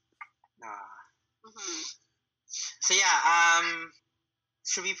 Mm-hmm. So yeah,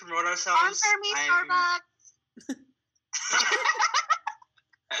 should we promote ourselves? Sponsor me, Starbucks.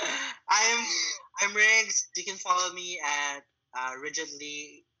 I'm Riggs. You can follow me at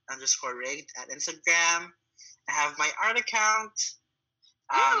rigidly_rigged at Instagram. I have my art account.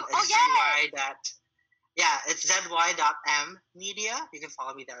 It's it's zy.m media. You can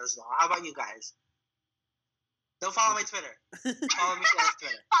follow me there as well. How about you guys? Don't follow my Twitter. Follow me on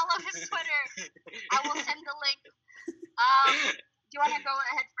Twitter. Follow his Twitter. I will send the link. Do you want to go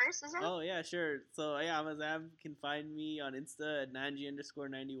ahead first, Israel? Oh yeah, sure. So yeah, I'm Azam. You can find me on Insta at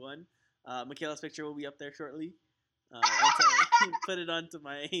Nanji_91. Michaela's picture will be up there shortly. Once I put it onto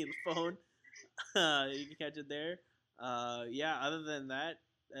my phone, you can catch it there. Yeah. Other than that,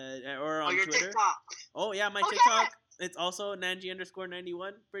 or on your Twitter. TikTok. Oh yeah, my Oh, TikTok. It's also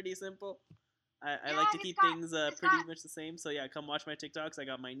Nanji_91. Pretty simple. I like to Yeah, keep it's got- things it's pretty got- much the same. So yeah, come watch my TikToks. I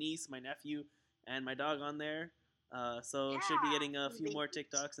got my niece, my nephew, and my dog on there. So should be Yeah, getting a few more babies.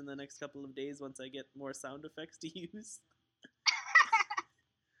 TikToks in the next couple of days once I get more sound effects to use.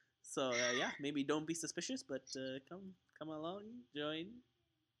 So yeah, maybe don't be suspicious, but come along, join.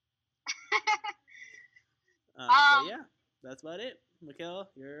 But yeah, that's about it. Mikhail,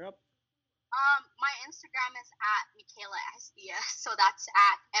 you're up. My Instagram is at Michaela SDS, so that's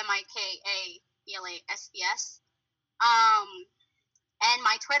at MIKAELASDS. And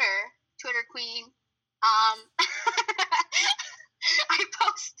my Twitter Queen. I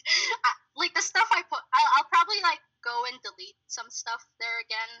post like the stuff I put. I'll probably like go and delete some stuff there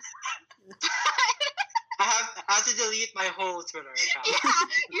again. I have to delete my whole Twitter account. Yeah,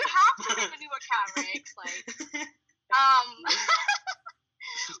 you have to make a new account, right? It's like,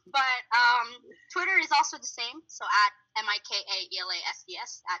 but Twitter is also the same. So at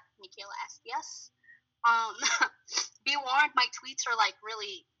MIKAELASDS at Michaela SDS. Be warned, my tweets are like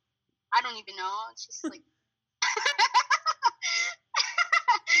really, I don't even know. It's just like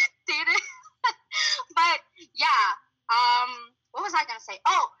dated. But yeah, what was I gonna say?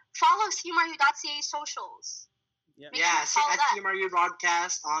 Oh, follow cmaru.ca socials. Yep. Yeah, follow at that. CMRU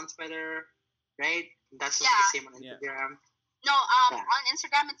Broadcast on Twitter, right? That's also the same on Instagram. No, on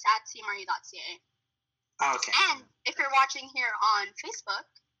Instagram it's at cmaru.ca. Oh, okay. And if you're watching here on Facebook,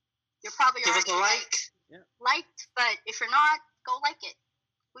 you're probably give us a already like. liked, but if you're not, go like it.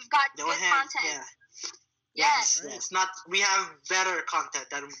 We've got Go good ahead. content. Yeah. Yes, Right. yes. Not we have better content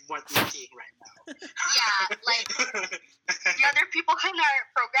than what we're seeing right now. Yeah, like the other people in our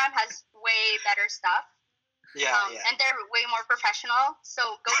program has way better stuff. Yeah, And they're way more professional.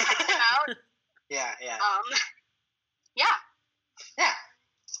 So go check them out. Yeah. Yeah. Yeah.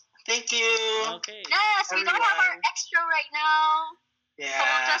 Thank you. Okay. Yes, we don't have our extra right now.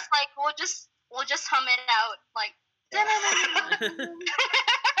 Yeah. So we'll just hum it out like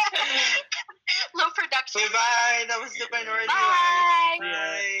low production. Okay, bye. That was the minority. Bye.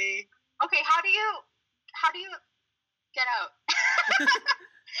 Bye. Okay, how do you get out?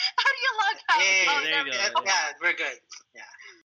 How do you log out? Okay, Oh, there you go. we go. Yeah, we're good.